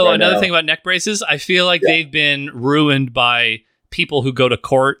 Also, another thing about neck braces, I feel like they've been ruined by people who go to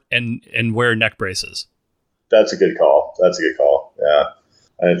court and wear neck braces. That's a good call. Yeah.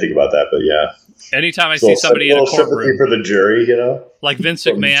 I didn't think about that, but yeah. Anytime I see somebody in a courtroom for the jury, like Vince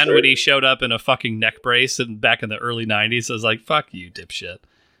McMahon when he showed up in a fucking neck brace back in the early 90s, I was like, fuck you, dipshit.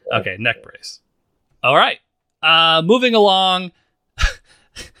 Okay, neck brace. All right. Moving along.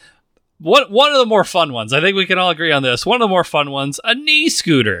 One of the more fun ones. I think we can all agree on this. One of the more fun ones, a knee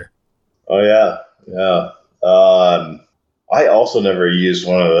scooter. Oh, yeah. Yeah. I also never used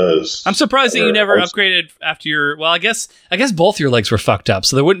one of those. I'm surprised that you never upgraded after your... Well, I guess both your legs were fucked up,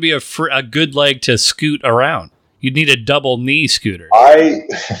 so there wouldn't be a good leg to scoot around. You'd need a double knee scooter.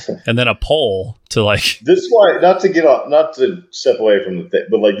 And then a pole to like... This is why, not to step away from the thing,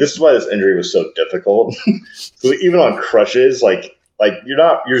 but like this is why this injury was so difficult. So even on crutches, like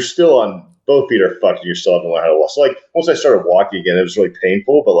you're still on... Both feet are fucked and you're still having to learn how to walk. So like once I started walking again, it was really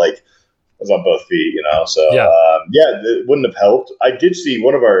painful, but like I was on both feet, So it wouldn't have helped. I did see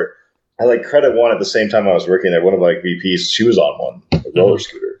I like credit one at the same time I was working there. One of like VPs, she was on one, a roller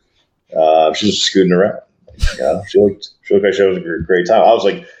scooter. She was scooting around. She looked like she was having a great time. I was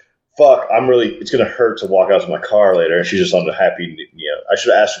like, fuck, it's going to hurt to walk out to my car later. And she's just on the happy, I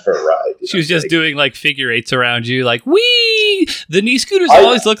should have asked her for a ride. She was just doing like figure eights around you, like, whee! The knee scooters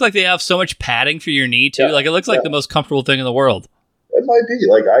always look like they have so much padding for your knee too. Like it looks like the most comfortable thing in the world. It might be.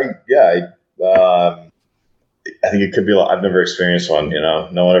 Like I think it could be. I've never experienced one. No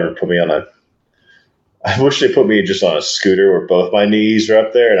one ever put me on I wish they put me just on a scooter where both my knees are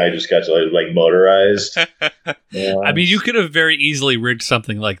up there, and I just got to like motorized. I mean, you could have very easily rigged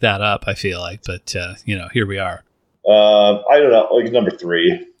something like that up. I feel like, but here we are. I don't know. Like number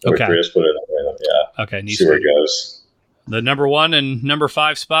three. Okay. Let's put it that way. Yeah. Okay. See where it goes. The number 1 and number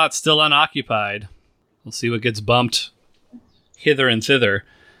 5 spots still unoccupied. We'll see what gets bumped hither and thither.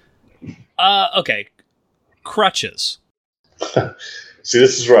 Okay. Crutches. See,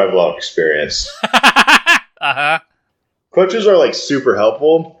 this is where I have a lot of experience. Uh-huh. Crutches are like super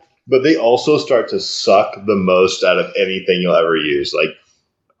helpful, but they also start to suck the most out of anything you'll ever use. Like,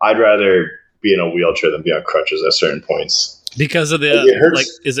 I'd rather be in a wheelchair than be on crutches at certain points. Because of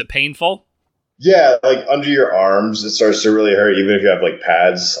the, is it painful? Yeah, like under your arms, it starts to really hurt. Even if you have like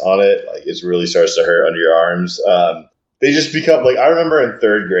pads on it, like it really starts to hurt under your arms. They just become like, I remember in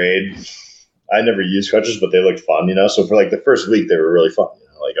 3rd grade, I never used crutches, but they looked fun, So for like the first week, they were really fun.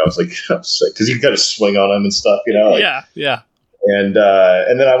 Like I was like, I'm sick because you kind of swing on them and stuff, Like, yeah. And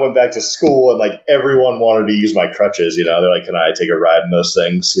then I went back to school and like everyone wanted to use my crutches, They're like, can I take a ride in those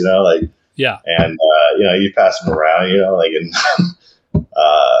things, Like, yeah. And you pass them around, like, and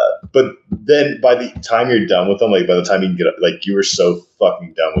but then by the time you're done with them, like by the time you can get up, like you were so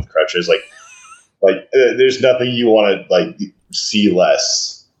fucking done with crutches, like there's nothing you want to like see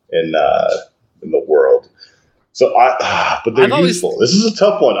less in the world. So but they're useful. This is a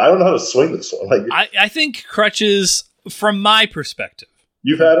tough one. I don't know how to swing this one. Like I think crutches, from my perspective.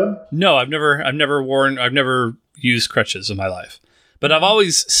 You've had them? No, I've never used crutches in my life. But I've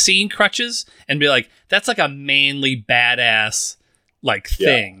always seen crutches and be like, that's like a manly badass like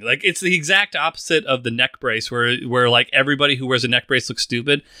thing. Yeah. Like it's the exact opposite of the neck brace where like everybody who wears a neck brace looks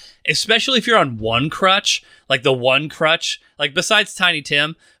stupid. Especially if you're on one crutch, like the one crutch, like besides Tiny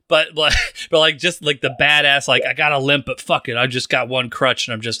Tim. But just like the badass, like I got a limp, but fuck it, I just got one crutch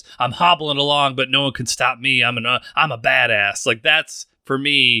and I'm hobbling along, but no one can stop me. I'm a badass. Like that's for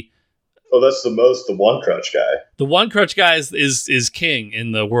me. Oh, that's the one crutch guy. The one crutch guy is king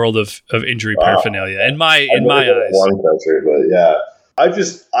in the world of injury paraphernalia. In my eyes. One crutcher, but yeah, I've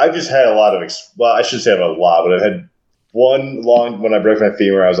just had a lot of I should say I have a lot, but I've had one when I broke my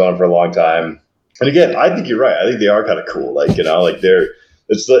femur, I was on it for a long time. And again, I think you're right. I think they are kind of cool. Like like they're.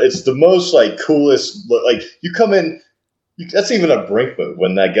 It's the most like coolest. Like you come in, that's even a Brink move.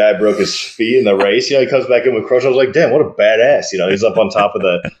 When that guy broke his feet in the race, he comes back in with crush. I was like, damn, what a badass. He's up on top of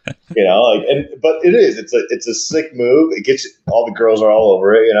the, but it is. It's a sick move. It gets all the girls are all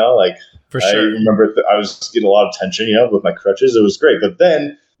over it. Like for sure. I remember I was getting a lot of tension. With my crutches, it was great. But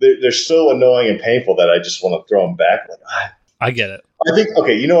then they're so annoying and painful that I just want to throw them back. Like I get it. I think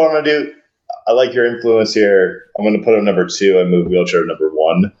okay. You know what I'm gonna do? I like your influence here. I'm going to put him number 2 and move wheelchair number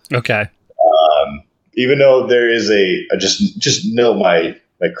 1. Okay. Even though there is I just know my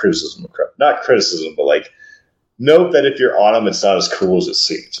criticism, not criticism, but like note that if you're on him, it's not as cool as it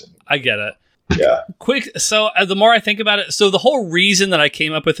seems. I get it. Yeah. Quick. So the more I think about it, so the whole reason that I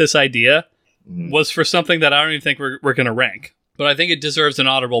came up with this idea was for something that I don't even think we're going to rank, but I think it deserves an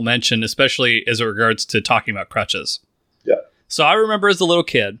honorable mention, especially as it regards to talking about crutches. Yeah. So I remember as a little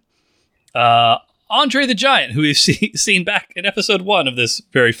kid, Andre the Giant, who we've seen back in episode 1 of this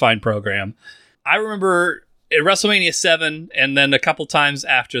very fine program. I remember at WrestleMania 7 and then a couple times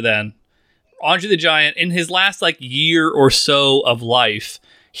after then, Andre the Giant in his last like year or so of life,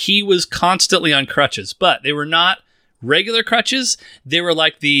 he was constantly on crutches, but they were not regular crutches. They were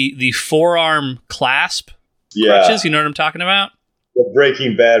like the forearm clasp crutches. You know what I'm talking about? The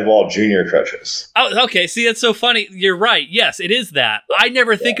Breaking Bad Walt Jr. crutches. Oh, okay. See, that's so funny. You're right. Yes, it is that. I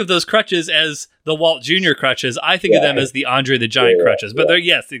never think of those crutches as the Walt Jr. crutches. I think of them as the Andre the Giant crutches. But they're,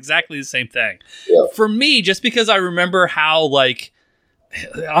 yes, exactly the same thing. Yeah. For me, just because I remember how, like,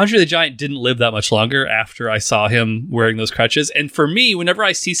 Andre the Giant didn't live that much longer after I saw him wearing those crutches. And for me, whenever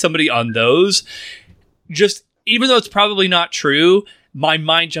I see somebody on those, just, even though it's probably not true, my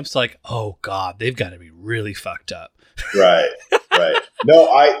mind jumps to like, oh, God, they've got to be really fucked up. Right. No,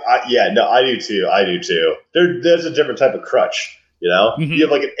 I do too. There's a different type of crutch, you know? Mm-hmm. You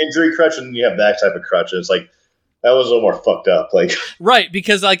have like an injury crutch and then you have that type of crutch. And it's like, that was a little more fucked up. Like, right.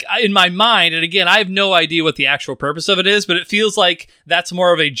 Because like in my mind, and again, I have no idea what the actual purpose of it is, but it feels like that's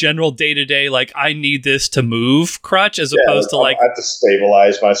more of a general day-to-day, like I need this to move crutch as opposed to like, I have to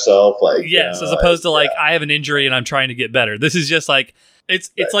stabilize myself. Like, yes, as opposed to like, I have an injury and I'm trying to get better. This is just like,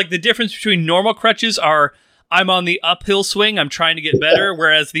 it's like the difference between normal crutches are, I'm on the uphill swing, I'm trying to get better,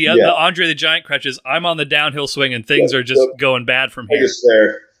 whereas the Andre the Giant crutches, I'm on the downhill swing and things are just going bad from here. I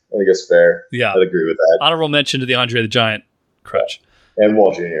think it's fair. Yeah. I'd agree with that. Honorable mention to the Andre the Giant crutch. And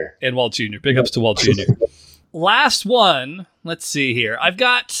Walt Jr. Big ups to Walt Jr. Last one. Let's see here. I've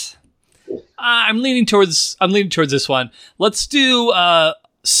got... I'm leaning towards this one. Let's do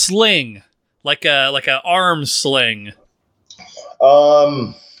sling. Like a arm sling.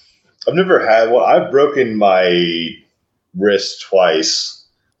 I've never had one. I've broken my wrist twice,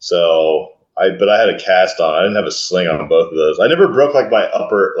 but I had a cast on. I didn't have a sling on both of those. I never broke like my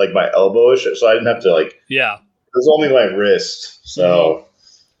elbow, so I didn't have to like. Yeah. It was only my wrist, so.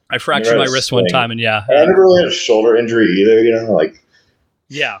 I fractured my wrist one time, and I never really had a shoulder injury either. You know, like.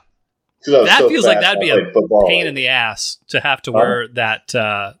 Yeah. That feels like that'd be a pain in the ass to have to wear that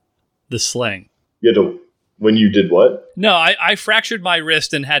the sling. You had to. When you did what? No, I fractured my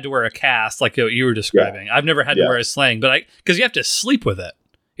wrist and had to wear a cast like what you were describing. Yeah. I've never had to wear a sling, but because you have to sleep with it.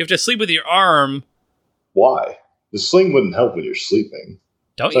 You have to sleep with your arm. Why? The sling wouldn't help when you're sleeping.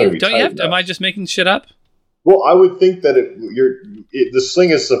 Don't you have to? Am I just making shit up? Well, I would think that the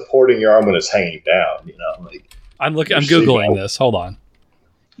sling is supporting your arm when it's hanging down. You know, like I'm Googling this. Hold on.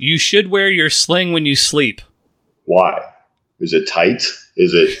 You should wear your sling when you sleep. Why? Is it tight?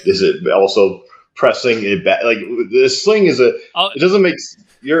 Is it also pressing it back? Like the sling is it doesn't make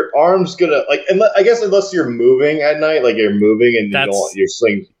your arm's gonna like. Unless you're moving at night, like you're moving and you don't want your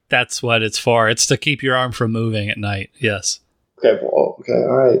sling. That's what it's for. It's to keep your arm from moving at night. Yes. Okay. Well. Okay.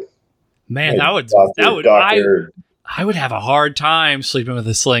 All right. Man, I would have a hard time sleeping with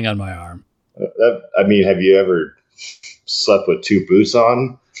a sling on my arm. Have you ever slept with two boots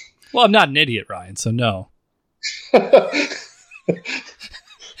on? Well, I'm not an idiot, Ryan, so no.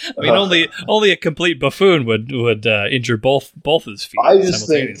 I mean, only a complete buffoon would injure both his feet. I just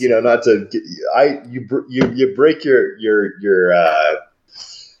think not to. You break your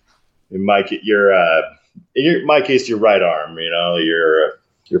in my case your right arm. You know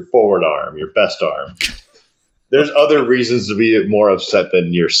your forward arm, your best arm. There's other reasons to be more upset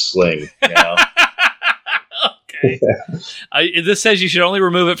than your sling. You know? Okay. This says you should only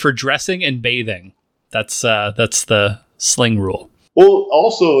remove it for dressing and bathing. That's the sling rule. Well,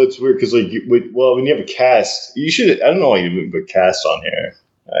 also it's weird because when you have a cast, you should. I don't know why you put a cast on here,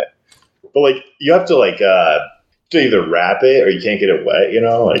 right? But you have to to either wrap it or you can't get it wet. You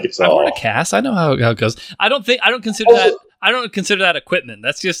know, it's all. I wear a cast. I know how it goes. I don't consider that equipment.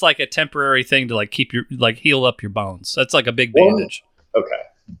 That's just like a temporary thing to keep your heal up your bones. That's like a big bandage. Okay.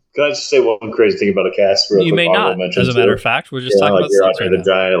 Can I just say one crazy thing about a cast? You may not. As a matter of fact, we're just talking about you're Andre the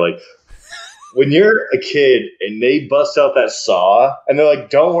Giant. When you're a kid and they bust out that saw and they're like,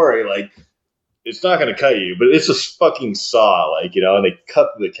 "Don't worry, it's not going to cut you, but it's a fucking saw," and they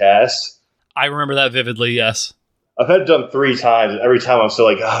cut the cast. I remember that vividly. Yes, I've had it done 3 times. And every time I'm still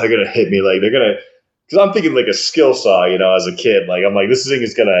they're going to hit me. They're going to, because I'm thinking a skill saw. As a kid, I'm like, this thing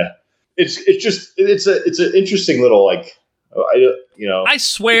is going to. It's an interesting little I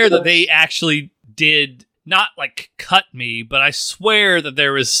swear that they actually did not cut me, but I swear that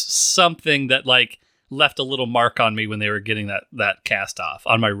there was something that left a little mark on me when they were getting that cast off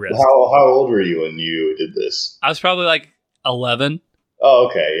on my wrist. How old were you when you did this? I was probably 11. Oh,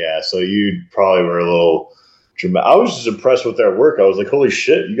 okay, yeah. So you probably were a little dramatic. I was just impressed with their work. I was like, holy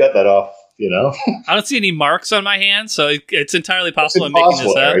shit, you got that off. I don't see any marks on my hand, so it's entirely possible I'm making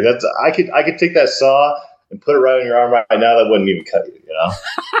this up. I could take that saw and put it right on your arm right now. That wouldn't even cut you.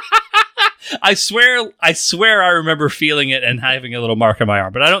 I swear I remember feeling it and having a little mark on my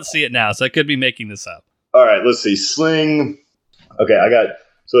arm, but I don't see it now, so I could be making this up. All right, let's see. Sling. Okay, I got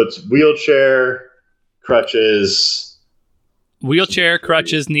So it's wheelchair, crutches. Wheelchair,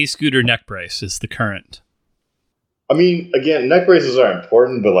 crutches, knee scooter, neck brace is the current. I mean, again, neck braces are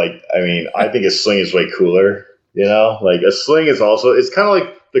important, but like, I mean, I think a sling is way cooler. You know, like a sling is also, it's kind of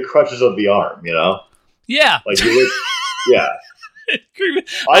like the crutches of the arm, you know? Yeah. Like, yeah.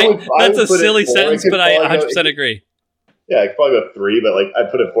 That's a silly sentence, but I 100% agree. Yeah, I could probably go 3, but like I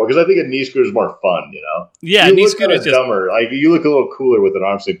put it 4 because I think a knee scooter is more fun, you know? Yeah, you knee look scooter is just dumber. Like you look a little cooler with an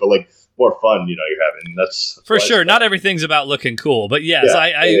arm sling, but like more fun, you know, you're having. That's for sure. Not everything's about looking cool, but yes,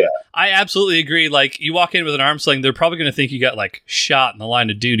 yeah, I absolutely agree. Like you walk in with an arm sling, they're probably going to think you got like shot in the line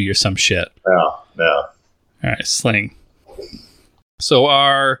of duty or some shit. No. All right, sling. So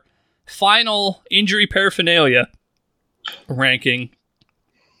our final injury paraphernalia ranking: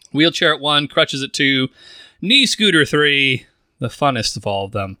 wheelchair at 1, crutches at 2, knee scooter 3, the funnest of all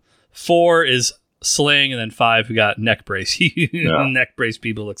of them. 4 is sling, and then 5 we got neck brace. Neck brace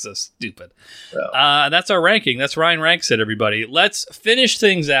people look so stupid. Yeah. That's our ranking. That's Ryan ranks it. Everybody, let's finish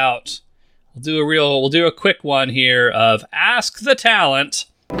things out. We'll do a quick one here of Ask the Talent.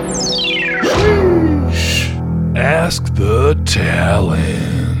 Ask the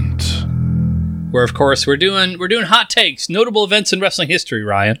Talent. Where of course we're doing hot takes, notable events in wrestling history.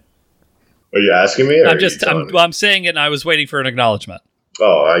 Ryan, are you asking me? Or I'm saying it, and I was waiting for an acknowledgement.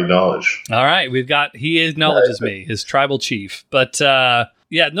 Oh, I acknowledge. All right, he acknowledges me, his tribal chief. But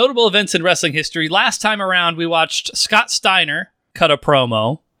notable events in wrestling history. Last time around, we watched Scott Steiner cut a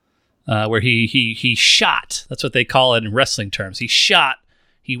promo where he shot. That's what they call it in wrestling terms. He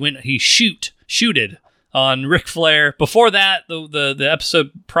shooted on Ric Flair. Before that, the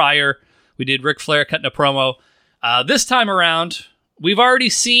episode prior, we did Ric Flair cutting a promo. This time around, we've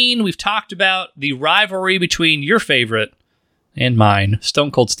talked about the rivalry between your favorite and mine, Stone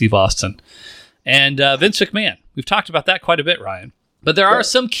Cold Steve Austin, and Vince McMahon. We've talked about that quite a bit, Ryan. But there are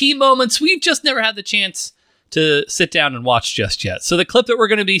some key moments we've just never had the chance to sit down and watch just yet. So the clip that we're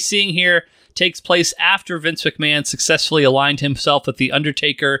going to be seeing here takes place after Vince McMahon successfully aligned himself with The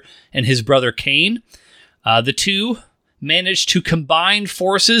Undertaker and his brother Kane. The two managed to combine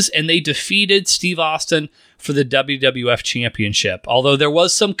forces, and they defeated Steve Austin for the WWF Championship. Although there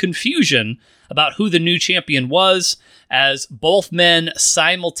was some confusion about who the new champion was, as both men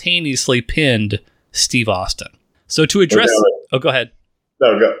simultaneously pinned Steve Austin. So to address... Oh, go ahead.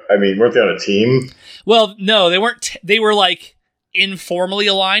 No, go. I mean, weren't they on a team? Well, no, they weren't. They were like informally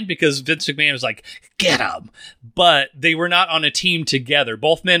aligned because Vince McMahon was like, get him. But they were not on a team together.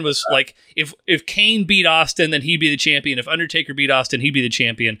 Both men was like, if Kane beat Austin, then he'd be the champion. If Undertaker beat Austin, he'd be the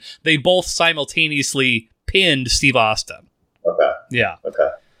champion. They both simultaneously pinned Steve Austin. Okay. Yeah.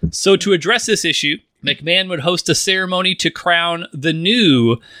 Okay. So to address this issue, McMahon would host a ceremony to crown the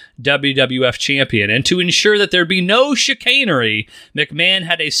new WWF champion. And to ensure that there'd be no chicanery, McMahon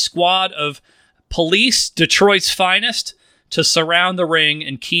had a squad of police, Detroit's finest, to surround the ring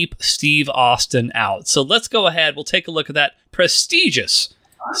and keep Steve Austin out. So let's go ahead. We'll take a look at that prestigious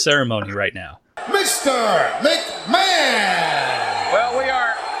ceremony right now. Mr. McMahon! Well, we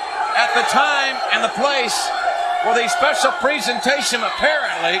are at the time and the place for the special presentation,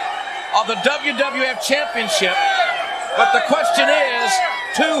 apparently, of the WWF Championship. But the question is,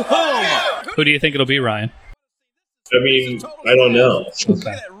 to whom? Who do you think it'll be, Ryan? I mean, I don't know. Okay.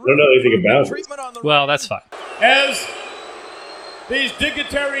 I don't know anything about it. Well, that's fine. As these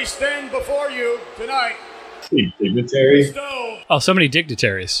dignitaries stand before you tonight, Dignitary? bestow Oh, so many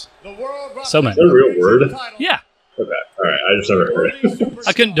dignitaries. the World So many. Is that a real word? Yeah. Okay. All right. I just never heard it.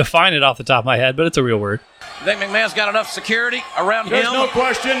 I couldn't define it off the top of my head, but it's a real word. You think McMahon's got enough security around There's him? no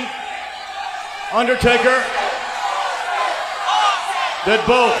question, Undertaker, that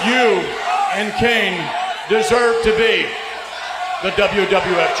both you and Kane deserve to be the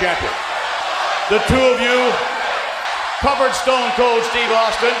WWF champion. The two of you covered Stone Cold Steve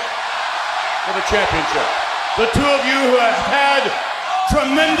Austin for the championship. The two of you who have had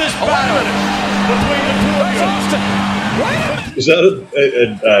tremendous battle between the two of you. Is that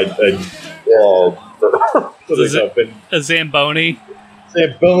A Zamboni?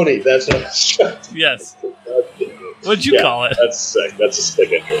 Zamboni? That's a... Yes. What'd you call it? That's sick. That's a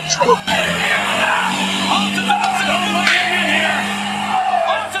sick entrance.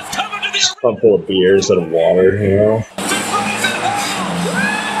 Pump full of beer instead of water, you know?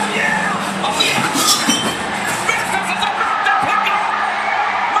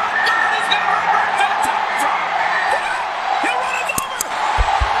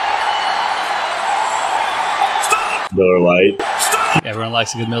 Miller Lite. Everyone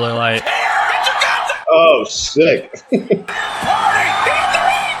likes a good Miller Lite. Oh, sick. This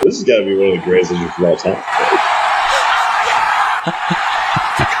has got to be one of the greatest of all time.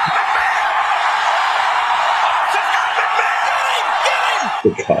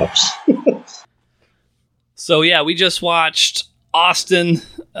 The cops. So yeah, we just watched Austin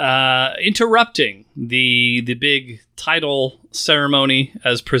interrupting the big title ceremony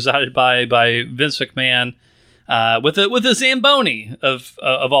as presided by Vince McMahon with a Zamboni of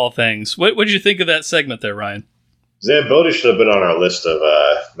all things. What did you think of that segment there, Ryan? Zamboni should have been on our list of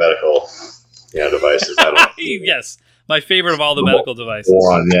medical devices. I don't know. Yes, my favorite of all the medical devices.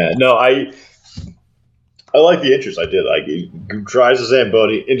 Yeah. No, I like the interest. I did. Like, he drives a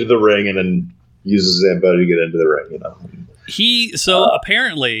Zamboni into the ring and then uses Zamboni to get into the ring.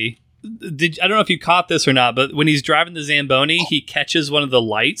 Apparently, I don't know if you caught this or not, but when he's driving the Zamboni, he catches one of the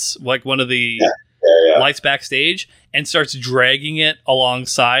lights, like one of the lights backstage, and starts dragging it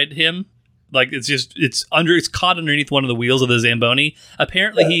alongside him. Like, it's caught underneath one of the wheels of the Zamboni.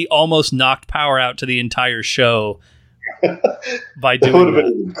 Apparently, he almost knocked power out to the entire show by doing that. Would have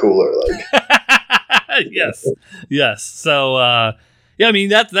been even cooler. Like, yes. So, yeah, I mean,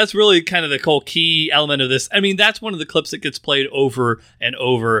 that's really kind of the whole key element of this. I mean, that's one of the clips that gets played over and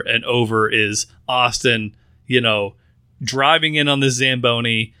over and over is Austin, driving in on the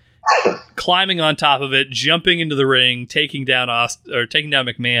Zamboni, climbing on top of it, jumping into the ring, taking down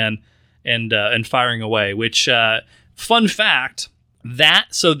McMahon, and firing away. Which, fun fact, that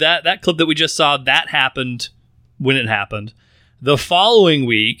clip that we just saw, that happened when it happened. The following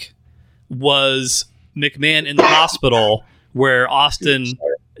week was McMahon in the hospital, where Austin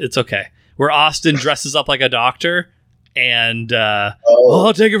dresses up like a doctor and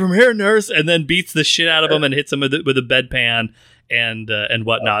I'll take it from here, nurse, and then beats the shit out of him and hits him with a bedpan and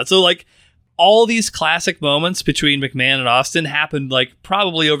whatnot. So, like, all these classic moments between McMahon and Austin happened, like,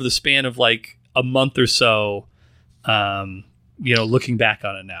 probably over the span of like a month or so. Looking back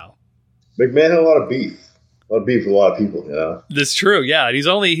on it now, McMahon had a lot of beef with a lot of people. That's true. Yeah, and he's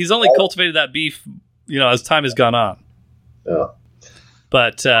only cultivated that beef, as time has gone on. Yeah.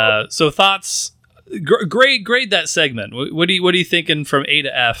 But so thoughts? Grade that segment. What are you thinking from A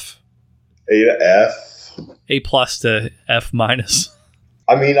to F? A to F. A+ to F-.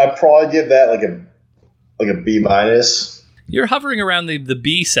 I mean, I'd probably give that like a B-. You're hovering around the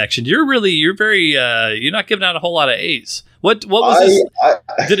B section. You're not giving out a whole lot of A's. What was this?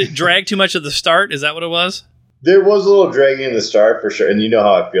 Did it drag too much at the start? Is that what it was? There was a little dragging in the start for sure, and you know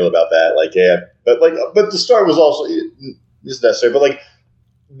how I feel about that. Like, yeah, but the start was also just necessary. But like,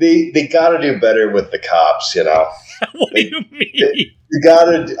 they got to do better with the cops. What do you mean? You got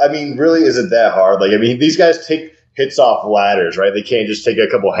to. I mean, really, is it that hard? Like, I mean, these guys take hits off ladders, right? They can't just take a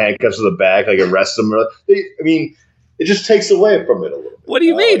couple handcuffs to the back, like arrest them. It just takes away from it a little bit. What do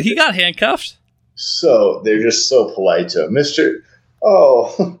you mean? He got handcuffed. So they're just so polite to him, Mr.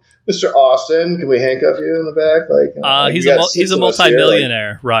 Austin, can we handcuff you in the back? Like, he's a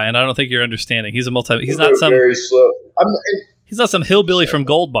multi-millionaire, Ryan. I don't think you're understanding. He's not some very slow. He's not some hillbilly from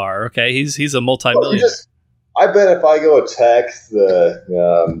Gold Bar. Okay, he's a multi-millionaire. I bet if I go attack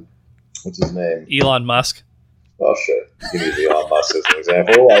the what's his name, Elon Musk. Oh shit! Give me Elon Musk as an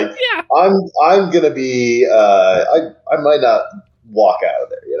example. Like, yeah. I'm gonna be. I might not walk out of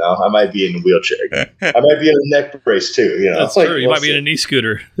there. I might be in a wheelchair. I might be in a neck brace too. That's true. You might be in a knee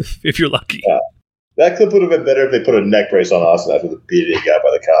scooter if you're lucky. Yeah. That clip would have been better if they put a neck brace on Austin after the beating he got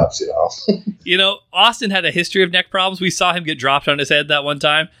by the cops. Austin had a history of neck problems. We saw him get dropped on his head that one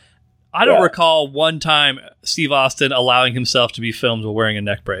time. I don't recall one time Steve Austin allowing himself to be filmed while wearing a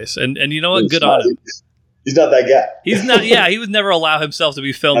neck brace. And you know what? Good on him. He's not that guy. He's not. Yeah, he would never allow himself to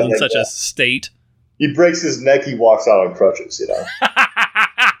be filmed in such a state. He breaks his neck. He walks out on crutches.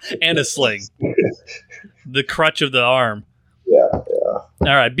 And a sling. The crutch of the arm. Yeah. All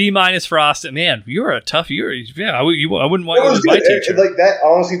right, B- for Austin. Man, you're a tough. I wouldn't want you as my teacher. Like that.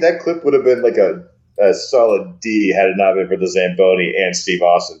 Honestly, that clip would have been like a solid D had it not been for the Zamboni and Steve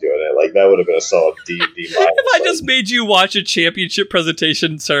Austin doing it. Like, that would have been a solid D-. If I just made you watch a championship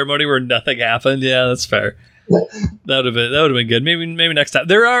presentation ceremony where nothing happened, yeah, that's fair. That would have been good. Maybe next time.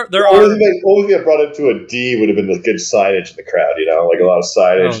 There are. Only thing I brought it to a D would have been the good signage in the crowd. Like a lot of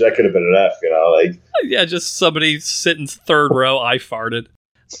signage. That could have been an F. Yeah, just somebody sitting third row. I farted.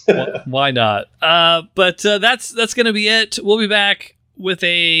 Why not? But that's gonna be it. We'll be back with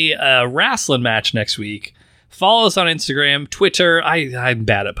a wrestling match next week. Follow us on Instagram, Twitter. I'm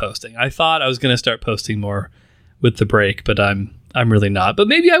bad at posting. I thought I was gonna start posting more with the break, but I'm really not. But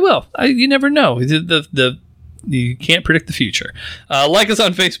maybe I will. You never know. You can't predict the future. Like us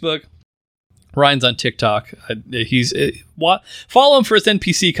on Facebook. Ryan's on TikTok. Follow him for his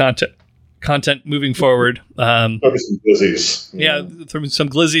NPC content moving forward. Some glizzies. Yeah, some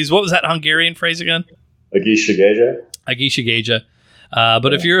glizzies. What was that Hungarian phrase again? Egészségedre. Egészségedre.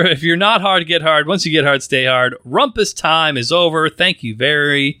 But if you're not hard, get hard. Once you get hard, stay hard. Rumpus time is over. Thank you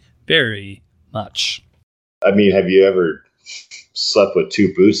very, very much. I mean, have you ever slept with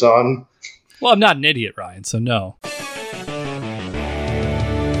two boots on? Well, I'm not an idiot, Ryan, so no.